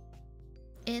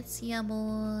 It's ya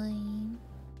boy,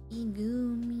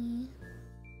 Ikumi.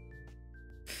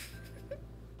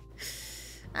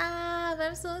 But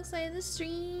I'm so excited to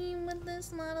stream with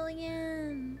this model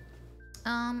again.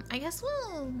 I guess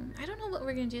I don't know what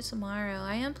we're gonna do tomorrow.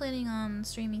 I am planning on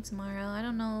streaming tomorrow. I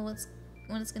don't know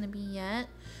what it's gonna be yet.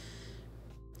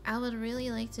 I would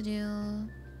really like to do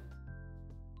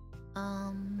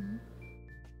an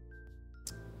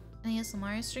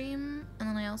ASMR stream, and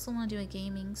then I also want to do a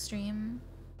gaming stream.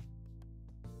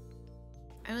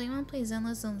 I really want to play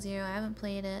Zenless Zone Zero. I haven't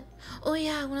played it. Oh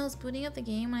yeah, when I was booting up the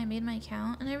game, when I made my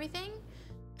account and everything,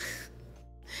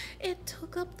 it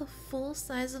took up the full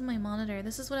size of my monitor.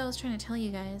 This is what I was trying to tell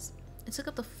you guys. It took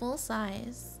up the full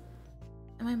size.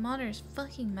 And my monitor is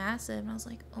fucking massive. And I was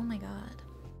like, oh my god.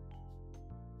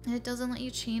 And it doesn't let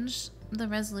you change the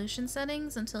resolution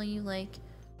settings until you like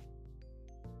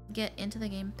get into the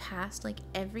game past like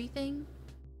everything.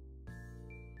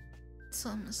 So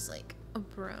I'm just like, oh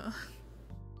bruh.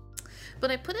 But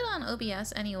I put it on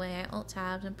OBS anyway. I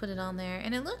alt-tabbed and put it on there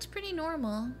and it looked pretty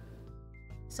normal.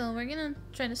 So we're gonna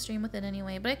try to stream with it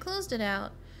anyway, but I closed it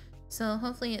out. So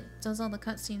hopefully it does all the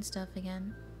cutscene stuff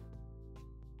again.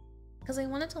 Because I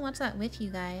wanted to watch that with you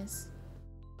guys.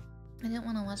 I didn't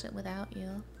want to watch it without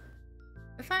you.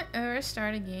 If I ever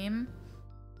start a game,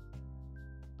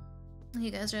 you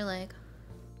guys are like,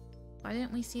 why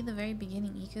didn't we see the very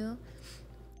beginning, Iku?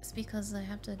 It's because I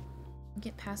have to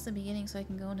get past the beginning so I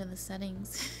can go into the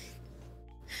settings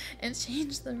and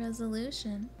change the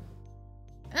resolution.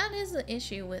 That is the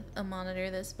issue with a monitor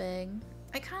this big.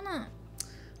 I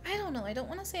don't know, I don't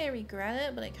want to say I regret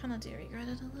it, but I kind of do regret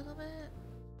it a little bit.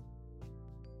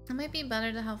 It might be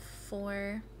better to have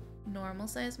 4 normal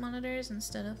size monitors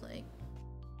instead of like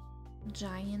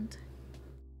giant.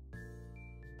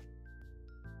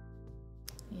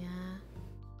 Yeah.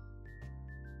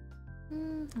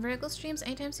 Vertical streams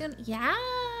anytime soon?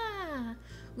 Yeah!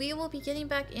 We will be getting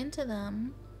back into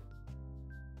them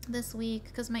this week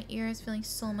because my ear is feeling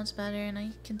so much better and I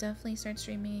can definitely start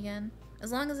streaming again.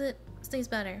 As long as it stays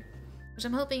better, which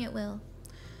I'm hoping it will.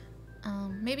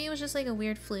 Maybe it was just like a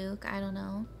weird fluke, I don't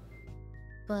know.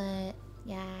 But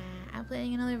yeah, I'm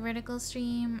planning another vertical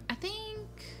stream. I think...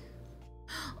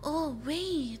 Oh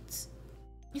wait!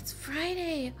 It's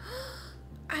Friday!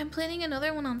 I'm planning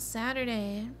another one on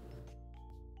Saturday.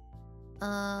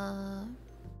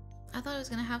 I thought I was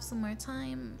gonna have some more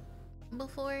time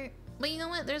before, but you know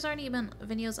what? There's already been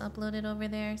videos uploaded over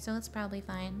there, so it's probably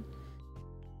fine.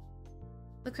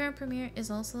 The current premiere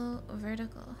is also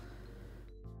vertical.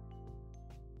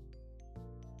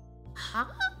 Huh?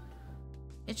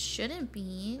 It shouldn't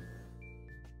be.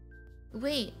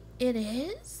 Wait, it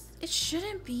is? It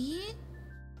shouldn't be?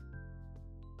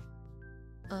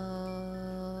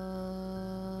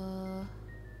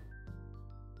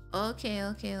 Okay.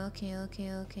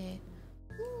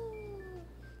 Ooh.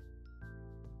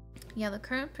 Yeah, the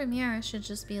current premiere should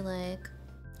just be like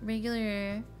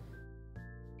regular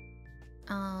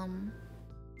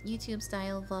YouTube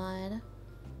style VOD.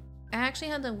 I actually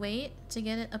had to wait to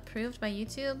get it approved by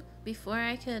YouTube before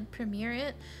I could premiere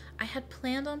it. I had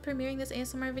planned on premiering this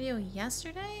ASMR video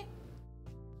yesterday,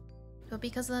 but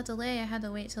because of that delay, I had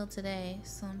to wait till today.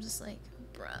 So I'm just like,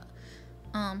 bruh.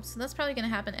 So that's probably gonna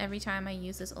happen every time I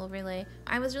use this overlay.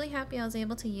 I was really happy I was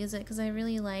able to use it because I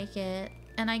really like it.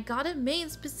 And I got it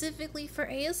made specifically for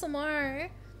ASMR.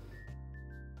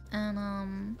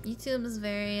 And YouTube is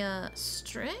very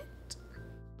strict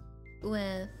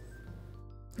with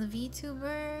the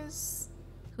VTubers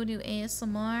who do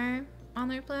ASMR on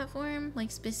their platform,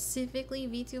 like specifically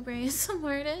VTuber ASMR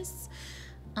artists.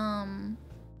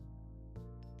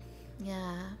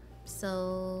 Yeah.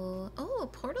 So, oh, a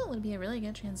portal would be a really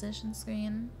good transition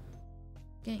screen.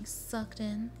 Getting sucked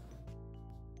in.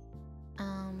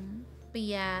 But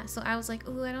yeah, so I was like,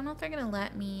 ooh, I don't know if they're gonna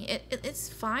let me. It's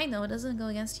fine though, it doesn't go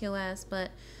against TOS,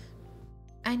 but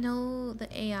I know the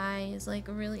AI is like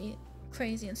really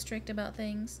crazy and strict about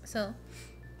things, so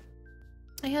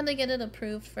I had to get it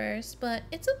approved first, but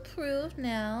it's approved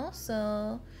now,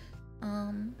 so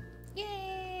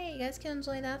yay, you guys can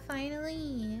enjoy that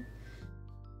finally.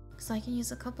 So I can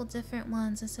use a couple different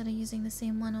ones instead of using the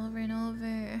same one over and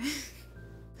over.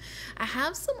 I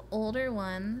have some older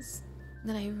ones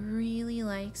that I really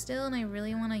like still, and I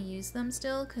really want to use them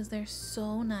still because they're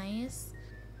so nice.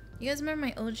 You guys remember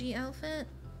my OG outfit?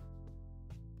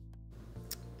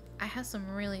 I have some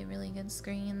really, really good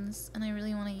screens, and I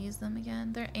really want to use them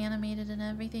again. They're animated and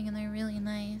everything, and they're really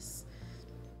nice.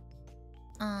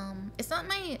 It's not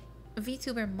my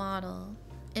VTuber model.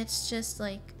 It's just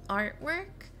like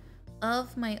artwork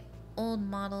of my old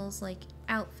model's like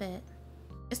outfit.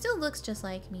 It still looks just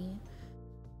like me.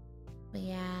 But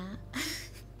yeah.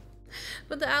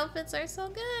 But the outfits are so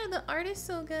good. The art is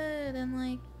so good, and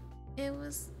like it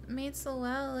was made so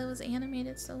well. It was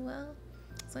animated so well.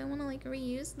 So I want to like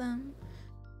reuse them.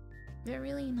 They're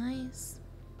really nice.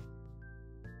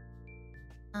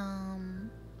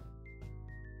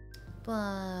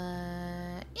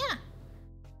 But yeah.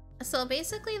 So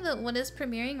basically what is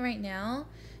premiering right now,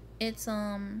 it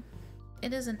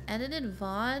is an edited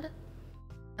VOD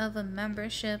of a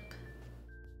membership.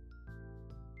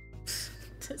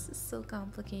 This is so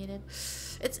complicated.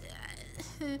 It's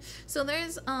so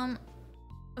there's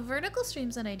vertical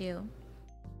streams that I do,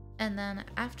 and then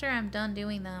after I'm done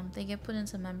doing them, they get put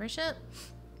into membership,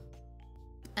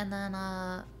 and then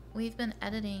we've been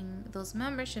editing those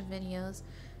membership videos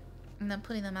and then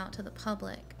putting them out to the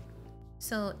public.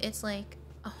 So it's like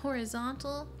a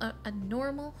horizontal, a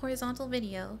normal horizontal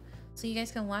video, so you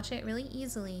guys can watch it really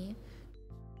easily,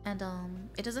 and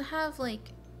it doesn't have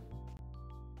like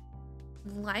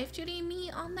live duty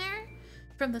me on there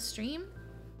from the stream.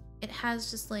 It has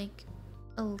just like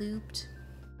a looped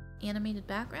animated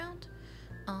background,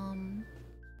 and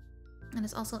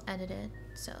it's also edited,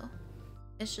 so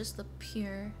it's just the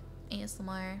pure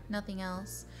ASMR, nothing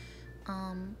else.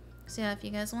 So yeah, if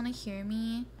you guys want to hear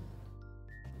me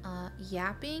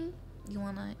yapping, you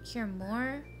want to hear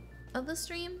more of the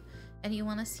stream, and you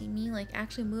want to see me like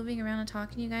actually moving around and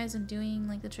talking to you guys and doing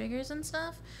like the triggers and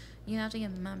stuff, you have to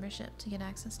get membership to get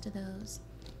access to those.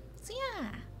 So yeah,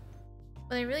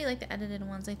 but I really like the edited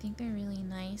ones. I think they're really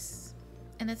nice,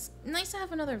 and it's nice to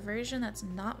have another version that's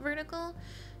not vertical,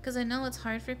 because I know it's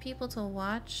hard for people to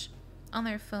watch on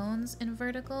their phones in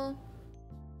vertical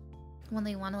when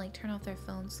they want to like turn off their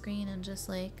phone screen and just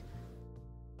like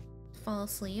fall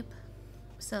asleep.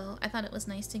 So I thought it was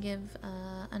nice to give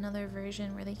another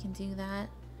version where they can do that.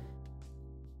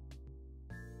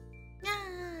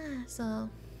 Yeah, so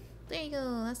there you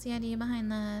go. That's the idea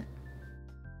behind that.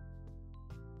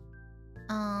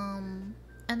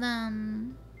 And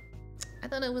then I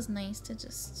thought it was nice to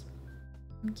just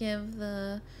give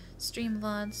the stream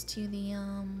VODs to the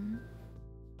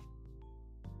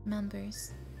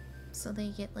members, so they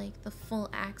get like the full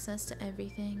access to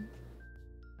everything.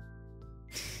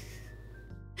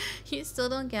 You still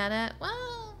don't get it?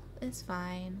 Well, it's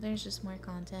fine. There's just more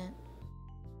content.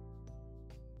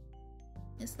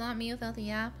 It's not me without the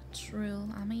yap. True,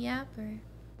 I'm a yapper.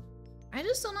 I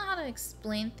just don't know how to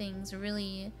explain things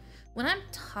really. When I'm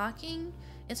talking,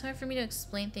 it's hard for me to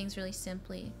explain things really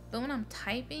simply. But when I'm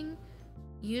typing,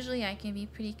 usually I can be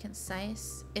pretty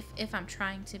concise if I'm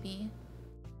trying to be.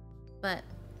 But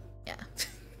yeah,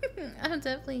 I'm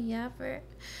definitely a yapper.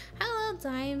 Hello,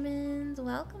 Diamond.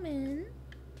 Welcome in.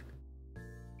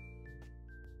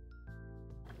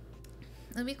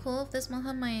 It'd be cool if this month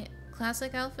had my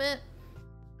classic outfit.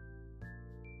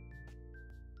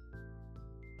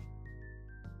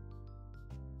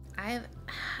 I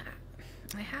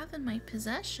have in my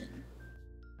possession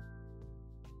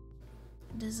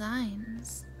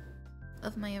designs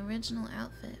of my original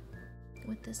outfit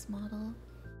with this model,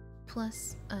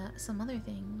 plus some other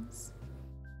things.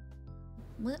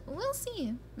 We'll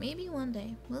see. Maybe one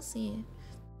day. We'll see.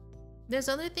 There's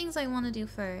other things I want to do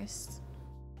first,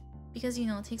 because you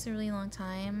know it takes a really long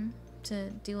time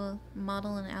to do a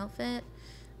model and outfit.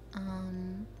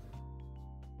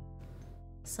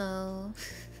 So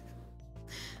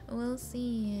we'll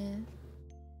see.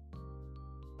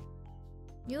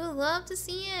 You would love to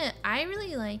see it. I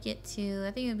really like it too.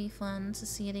 I think it would be fun to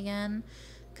see it again,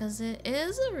 because it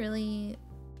is a really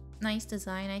nice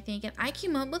design, I think, and I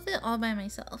came up with it all by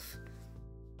myself.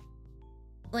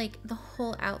 Like the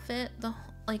whole outfit,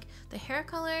 like the hair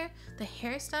color, the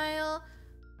hairstyle,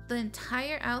 the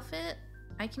entire outfit.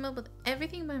 I came up with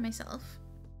everything by myself.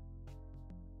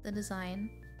 The design,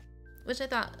 which I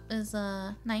thought was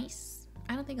nice.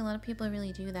 I don't think a lot of people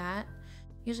really do that.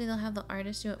 Usually they'll have the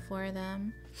artist do it for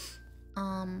them.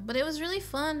 But it was really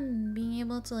fun being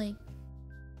able to like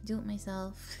do it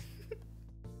myself.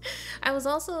 I was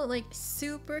also like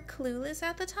super clueless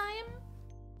at the time,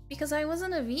 because I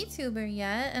wasn't a VTuber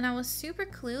yet, and I was super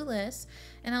clueless,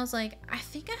 and I was like, I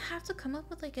think I have to come up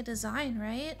with like a design,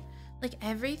 right? Like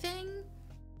everything,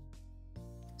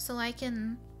 so I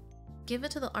can give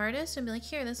it to the artist and be like,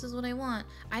 here, this is what I want.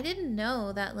 I didn't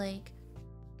know that like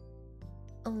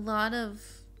a lot of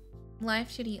live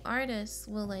 2D artists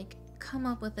will like come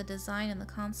up with a design and the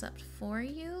concept for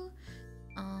you.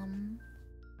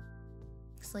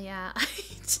 So yeah, I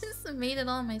just made it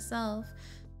all myself.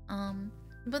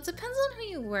 But it depends on who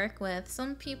you work with.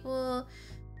 Some people,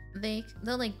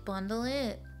 they'll like bundle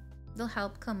it. They'll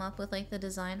help come up with like the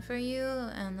design for you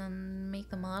and then make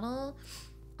the model.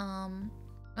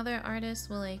 Other artists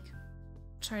will like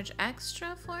charge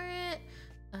extra for it.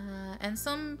 And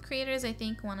some creators, I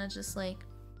think, want to just like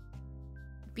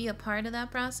be a part of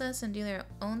that process and do their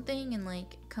own thing and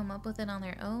like come up with it on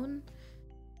their own.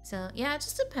 So yeah, it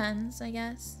just depends, I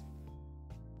guess.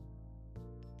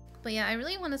 But yeah, I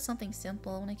really wanted something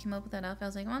simple when I came up with that outfit. I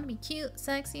was like, I want to be cute,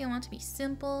 sexy, I want it to be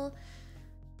simple.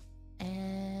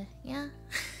 Yeah.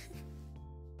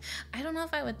 I don't know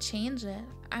if I would change it.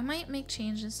 I might make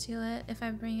changes to it if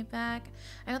I bring it back.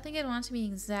 I don't think I'd want it to be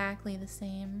exactly the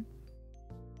same.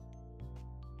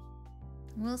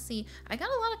 We'll see. I got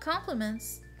a lot of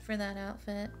compliments for that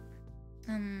outfit.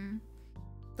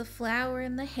 The flower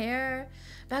in the hair.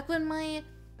 Back when my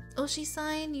Oshi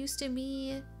sign used to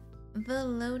be the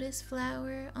lotus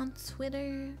flower on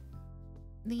Twitter.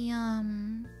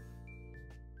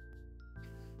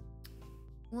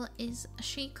 What is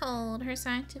she called? Her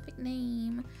scientific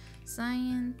name.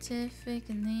 Scientific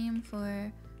name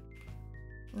for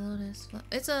lotus flower.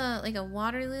 It's like a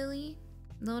water lily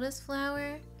lotus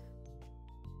flower.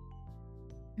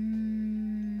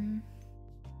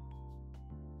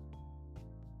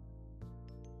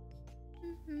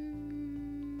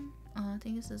 Oh, I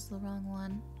think this is the wrong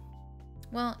one.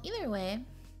 Well, either way,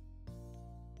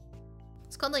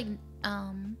 it's called like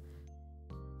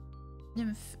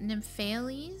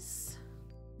Nymphales.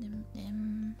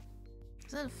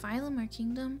 Is that a phylum or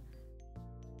kingdom?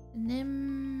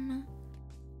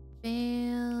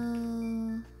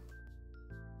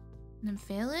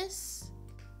 Nymphalis?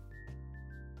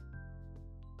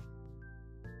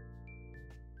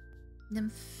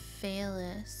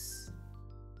 Nymphalis.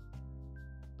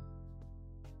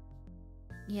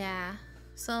 Yeah.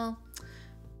 So,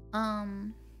 I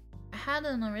had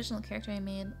an original character I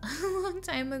made a long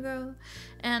time ago,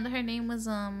 and her name was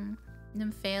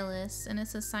Nymphalis, and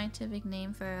it's a scientific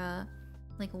name for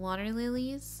like water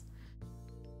lilies.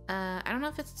 I don't know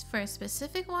if it's for a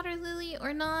specific water lily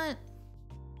or not,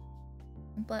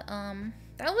 but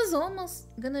that was almost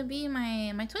gonna be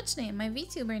my Twitch name, my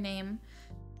VTuber name,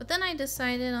 but then I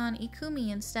decided on Ikumi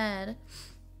instead.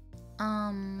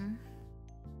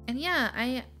 And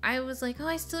yeah, I was like, oh,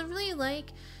 I still really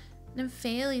like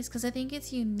Nymphalis because I think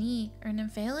it's unique. Or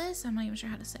Nymphalis? I'm not even sure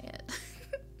how to say it.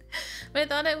 But I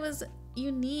thought it was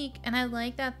unique, and I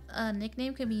like that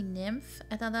nickname could be Nymph.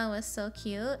 I thought that was so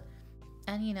cute.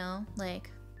 And you know,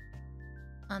 like,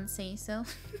 unsay so.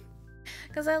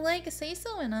 Because I like say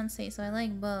so and unsay so. I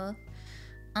like both.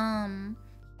 And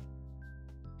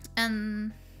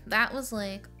that was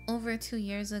like over 2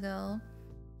 years ago.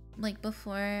 Like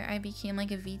before I became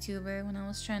like a VTuber, when I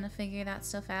was trying to figure that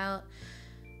stuff out.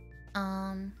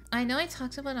 I know I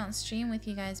talked about it on stream with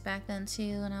you guys back then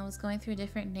too, and I was going through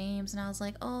different names, and I was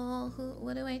like, oh,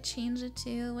 what do I change it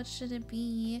to? What should it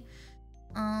be?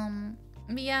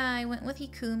 But yeah, I went with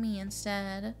Ikumi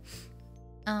instead.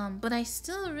 But I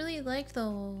still really liked the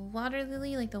water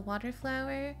lily, like the water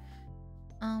flower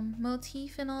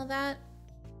motif and all that.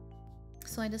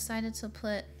 So I decided to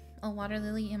put a water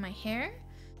lily in my hair.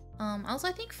 Also,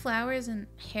 I think flowers and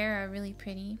hair are really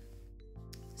pretty.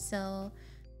 So,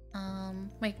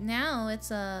 like now it's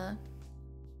a...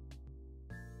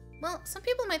 Well, some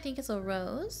people might think it's a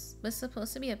rose, but it's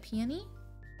supposed to be a peony.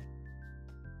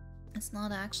 It's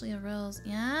not actually a rose.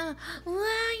 Yeah.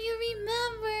 Wow, you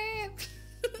remember!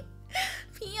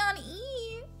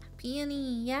 Peony!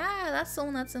 Peony. Yeah, that's the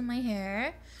one that's in my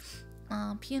hair.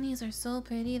 Peonies are so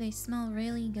pretty. They smell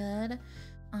really good.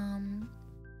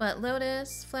 But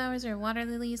lotus flowers or water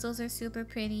lilies, those are super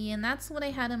pretty. And that's what I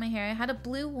had in my hair. I had a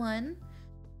blue one.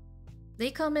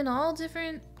 They come in all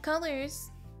different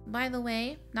colors, by the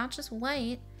way, not just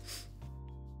white.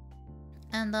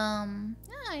 And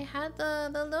yeah, I had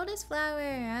the lotus flower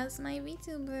as my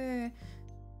VTuber.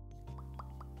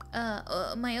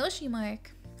 My Oshi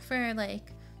mark for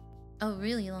like a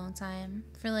really long time.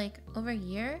 For like over a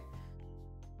year.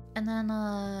 And then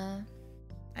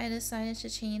I decided to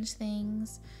change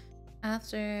things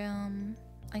after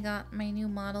I got my new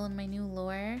model and my new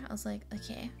lore. I was like,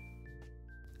 okay,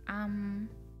 I'm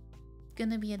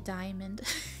gonna be a diamond.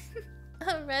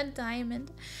 A red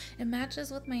diamond. It matches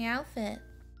with my outfit.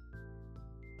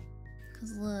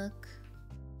 Cause look,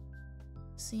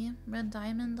 see, red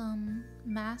diamond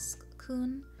mask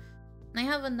kun. And I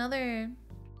have another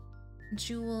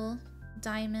jewel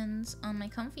diamonds on my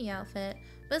comfy outfit,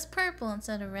 but it's purple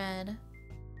instead of red.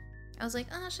 I was like,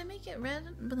 oh, should I make it red?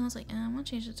 But then I was like, I want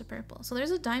to change it to purple. So there's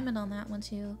a diamond on that one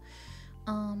too.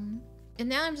 And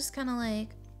now I'm just kind of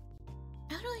like,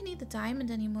 I don't really need the diamond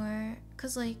anymore,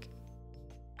 cause like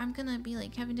I'm gonna be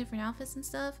like having different outfits and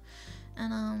stuff.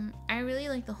 And I really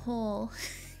like the hole.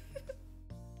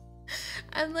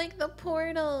 I like the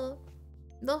portal,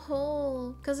 the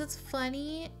hole, cause it's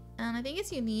funny and I think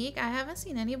it's unique. I haven't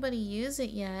seen anybody use it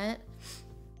yet.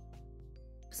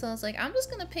 So I was like, I'm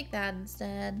just gonna pick that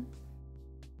instead.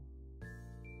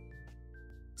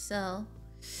 So,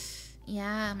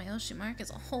 yeah, my Oshi mark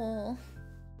is a hole.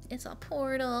 It's a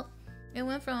portal. It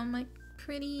went from like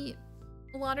pretty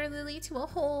water lily to a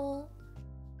hole.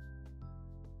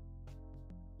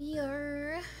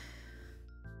 You're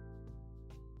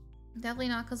definitely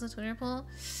not because of Twitter poll.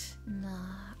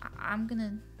 Nah, I'm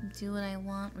gonna do what I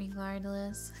want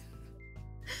regardless.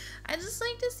 I just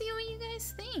like to see what you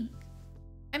guys think.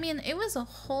 I mean, it was a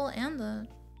hole and a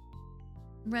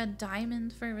red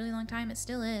diamond for a really long time. It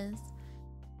still is.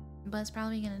 But it's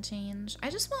probably gonna change.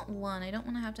 I just want one. I don't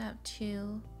want to have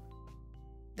two.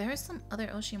 There are some other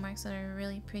Oshi marks that are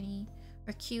really pretty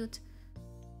or cute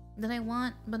that I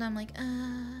want, but I'm like,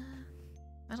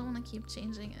 I don't want to keep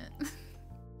changing it.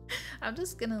 I'm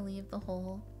just gonna leave the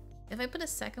hole. If I put a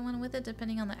second one with it,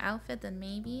 depending on the outfit, then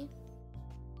maybe.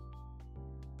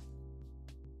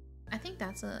 I think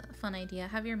that's a fun idea.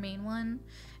 Have your main one,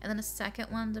 and then a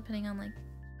second one depending on like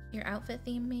your outfit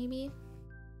theme, maybe.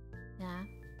 Yeah.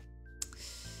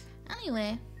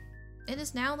 Anyway, it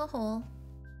is now the hole.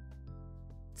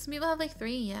 Some people have like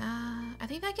 3, yeah. I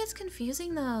think that gets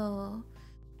confusing though.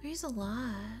 There's a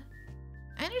lot.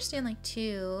 I understand like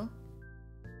 2,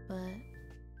 but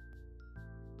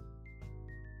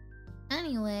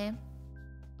anyway,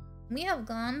 we have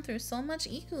gone through so much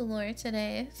Iku lore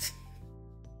today.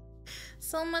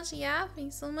 So much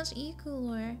yapping, so much Iku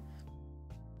lore.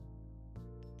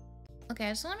 Okay,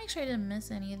 I just want to make sure I didn't miss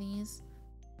any of these.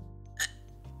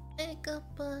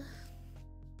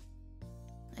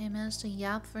 I managed to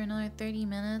yap for another 30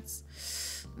 minutes.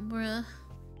 Bruh.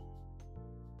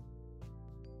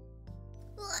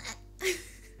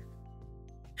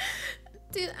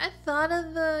 Dude, I thought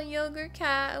of the yogurt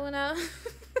cat when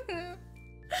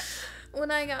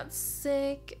I got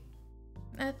sick.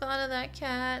 I thought of that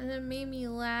cat and it made me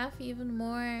laugh even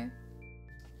more.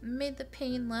 It made the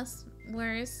pain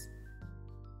worse.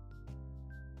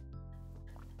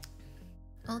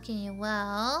 Okay,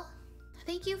 well,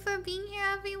 thank you for being here,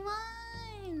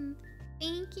 everyone.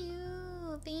 Thank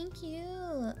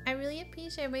you. I really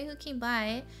appreciate everybody who came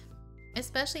by,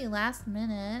 especially last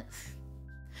minute.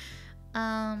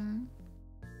 But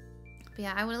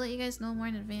yeah, I would have let you guys know more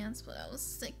in advance, but I was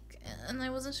sick and I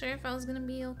wasn't sure if I was gonna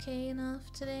be okay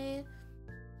enough today.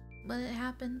 But it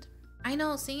happened. I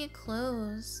know, seeing it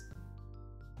close.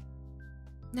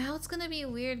 Now it's gonna be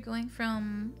weird going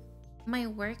from my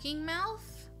working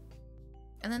mouth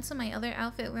and then to my other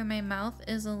outfit where my mouth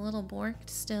is a little borked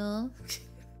still.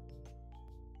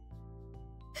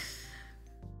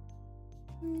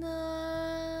 No.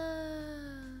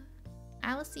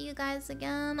 I will see you guys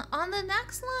again on the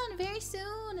next one very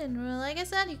soon. And like I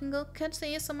said, you can go catch the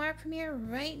ASMR premiere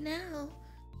right now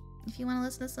if you want to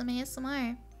listen to some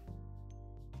ASMR.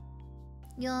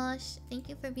 Yosh, thank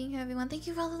you for being here, everyone. Thank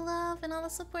you for all the love and all the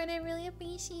support. I really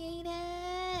appreciate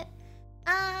it.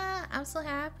 I'm so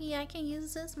happy I can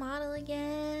use this model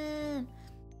again.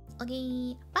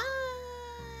 Okay, bye.